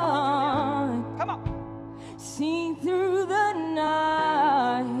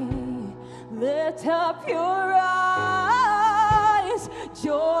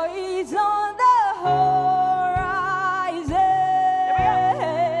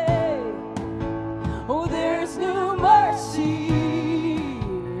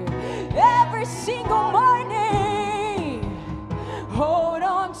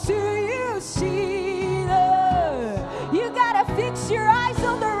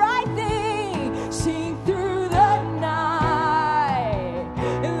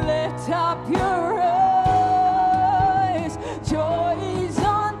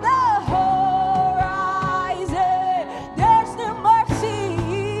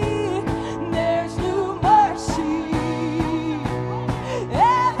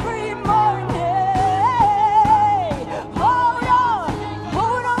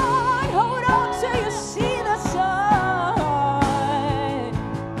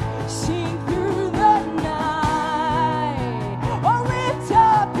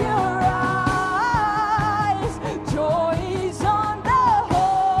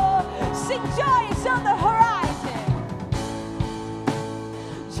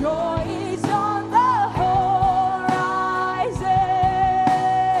 Joy is on the horizon.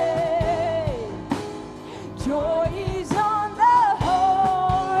 Joy is on the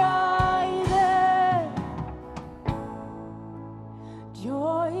horizon.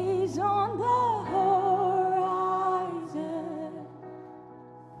 Joy is on the horizon.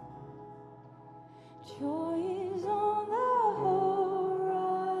 Joy is on the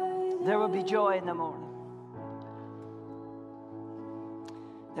horizon. There will be joy in the morning.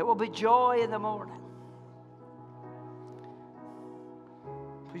 There will be joy in the morning.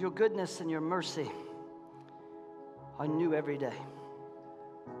 For your goodness and your mercy are new every day.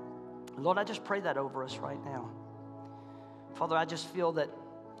 Lord, I just pray that over us right now. Father, I just feel that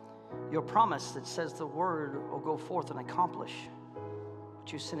your promise that says the word will go forth and accomplish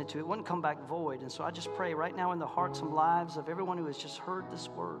what you sent it to, it wouldn't come back void. And so I just pray right now in the hearts and lives of everyone who has just heard this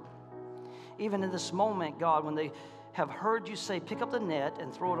word. Even in this moment, God, when they have heard you say, pick up the net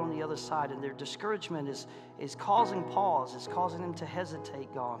and throw it on the other side, and their discouragement is causing pause, is causing them to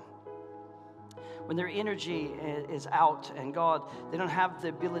hesitate, God. When their energy is out, and God, they don't have the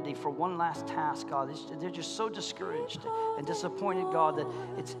ability for one last task, God. They're just so discouraged and disappointed, God, that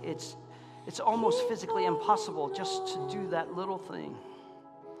it's almost physically impossible just to do that little thing.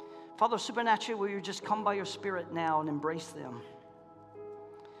 Father, supernaturally, will you just come by your Spirit now and embrace them?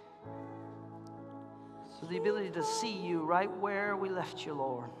 So the ability to see you right where we left you,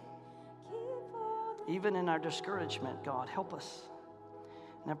 Lord. Even in our discouragement, God, help us.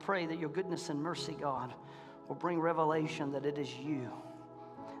 And I pray that your goodness and mercy, God, will bring revelation that it is you.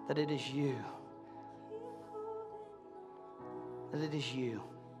 That it is you. That it is you.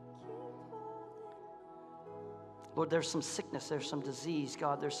 Lord, there's some sickness, there's some disease,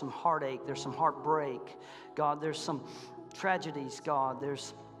 God, there's some heartache, there's some heartbreak, God, there's some tragedies, God,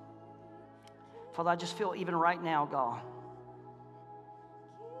 Father, I just feel even right now, God,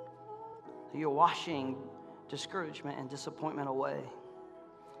 that you're washing discouragement and disappointment away.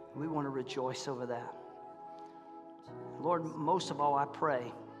 We want to rejoice over that. Lord, most of all, I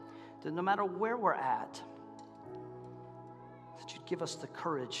pray that no matter where we're at, that you'd give us the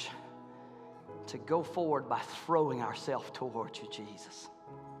courage to go forward by throwing ourselves towards you, Jesus.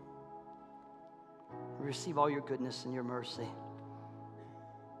 We receive all your goodness and your mercy.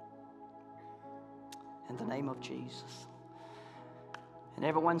 In the name of Jesus. And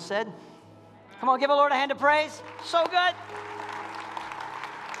everyone said, come on, give the Lord a hand of praise. So good.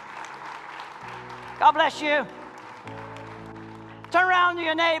 God bless you. Turn around to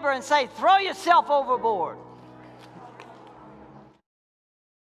your neighbor and say, throw yourself overboard.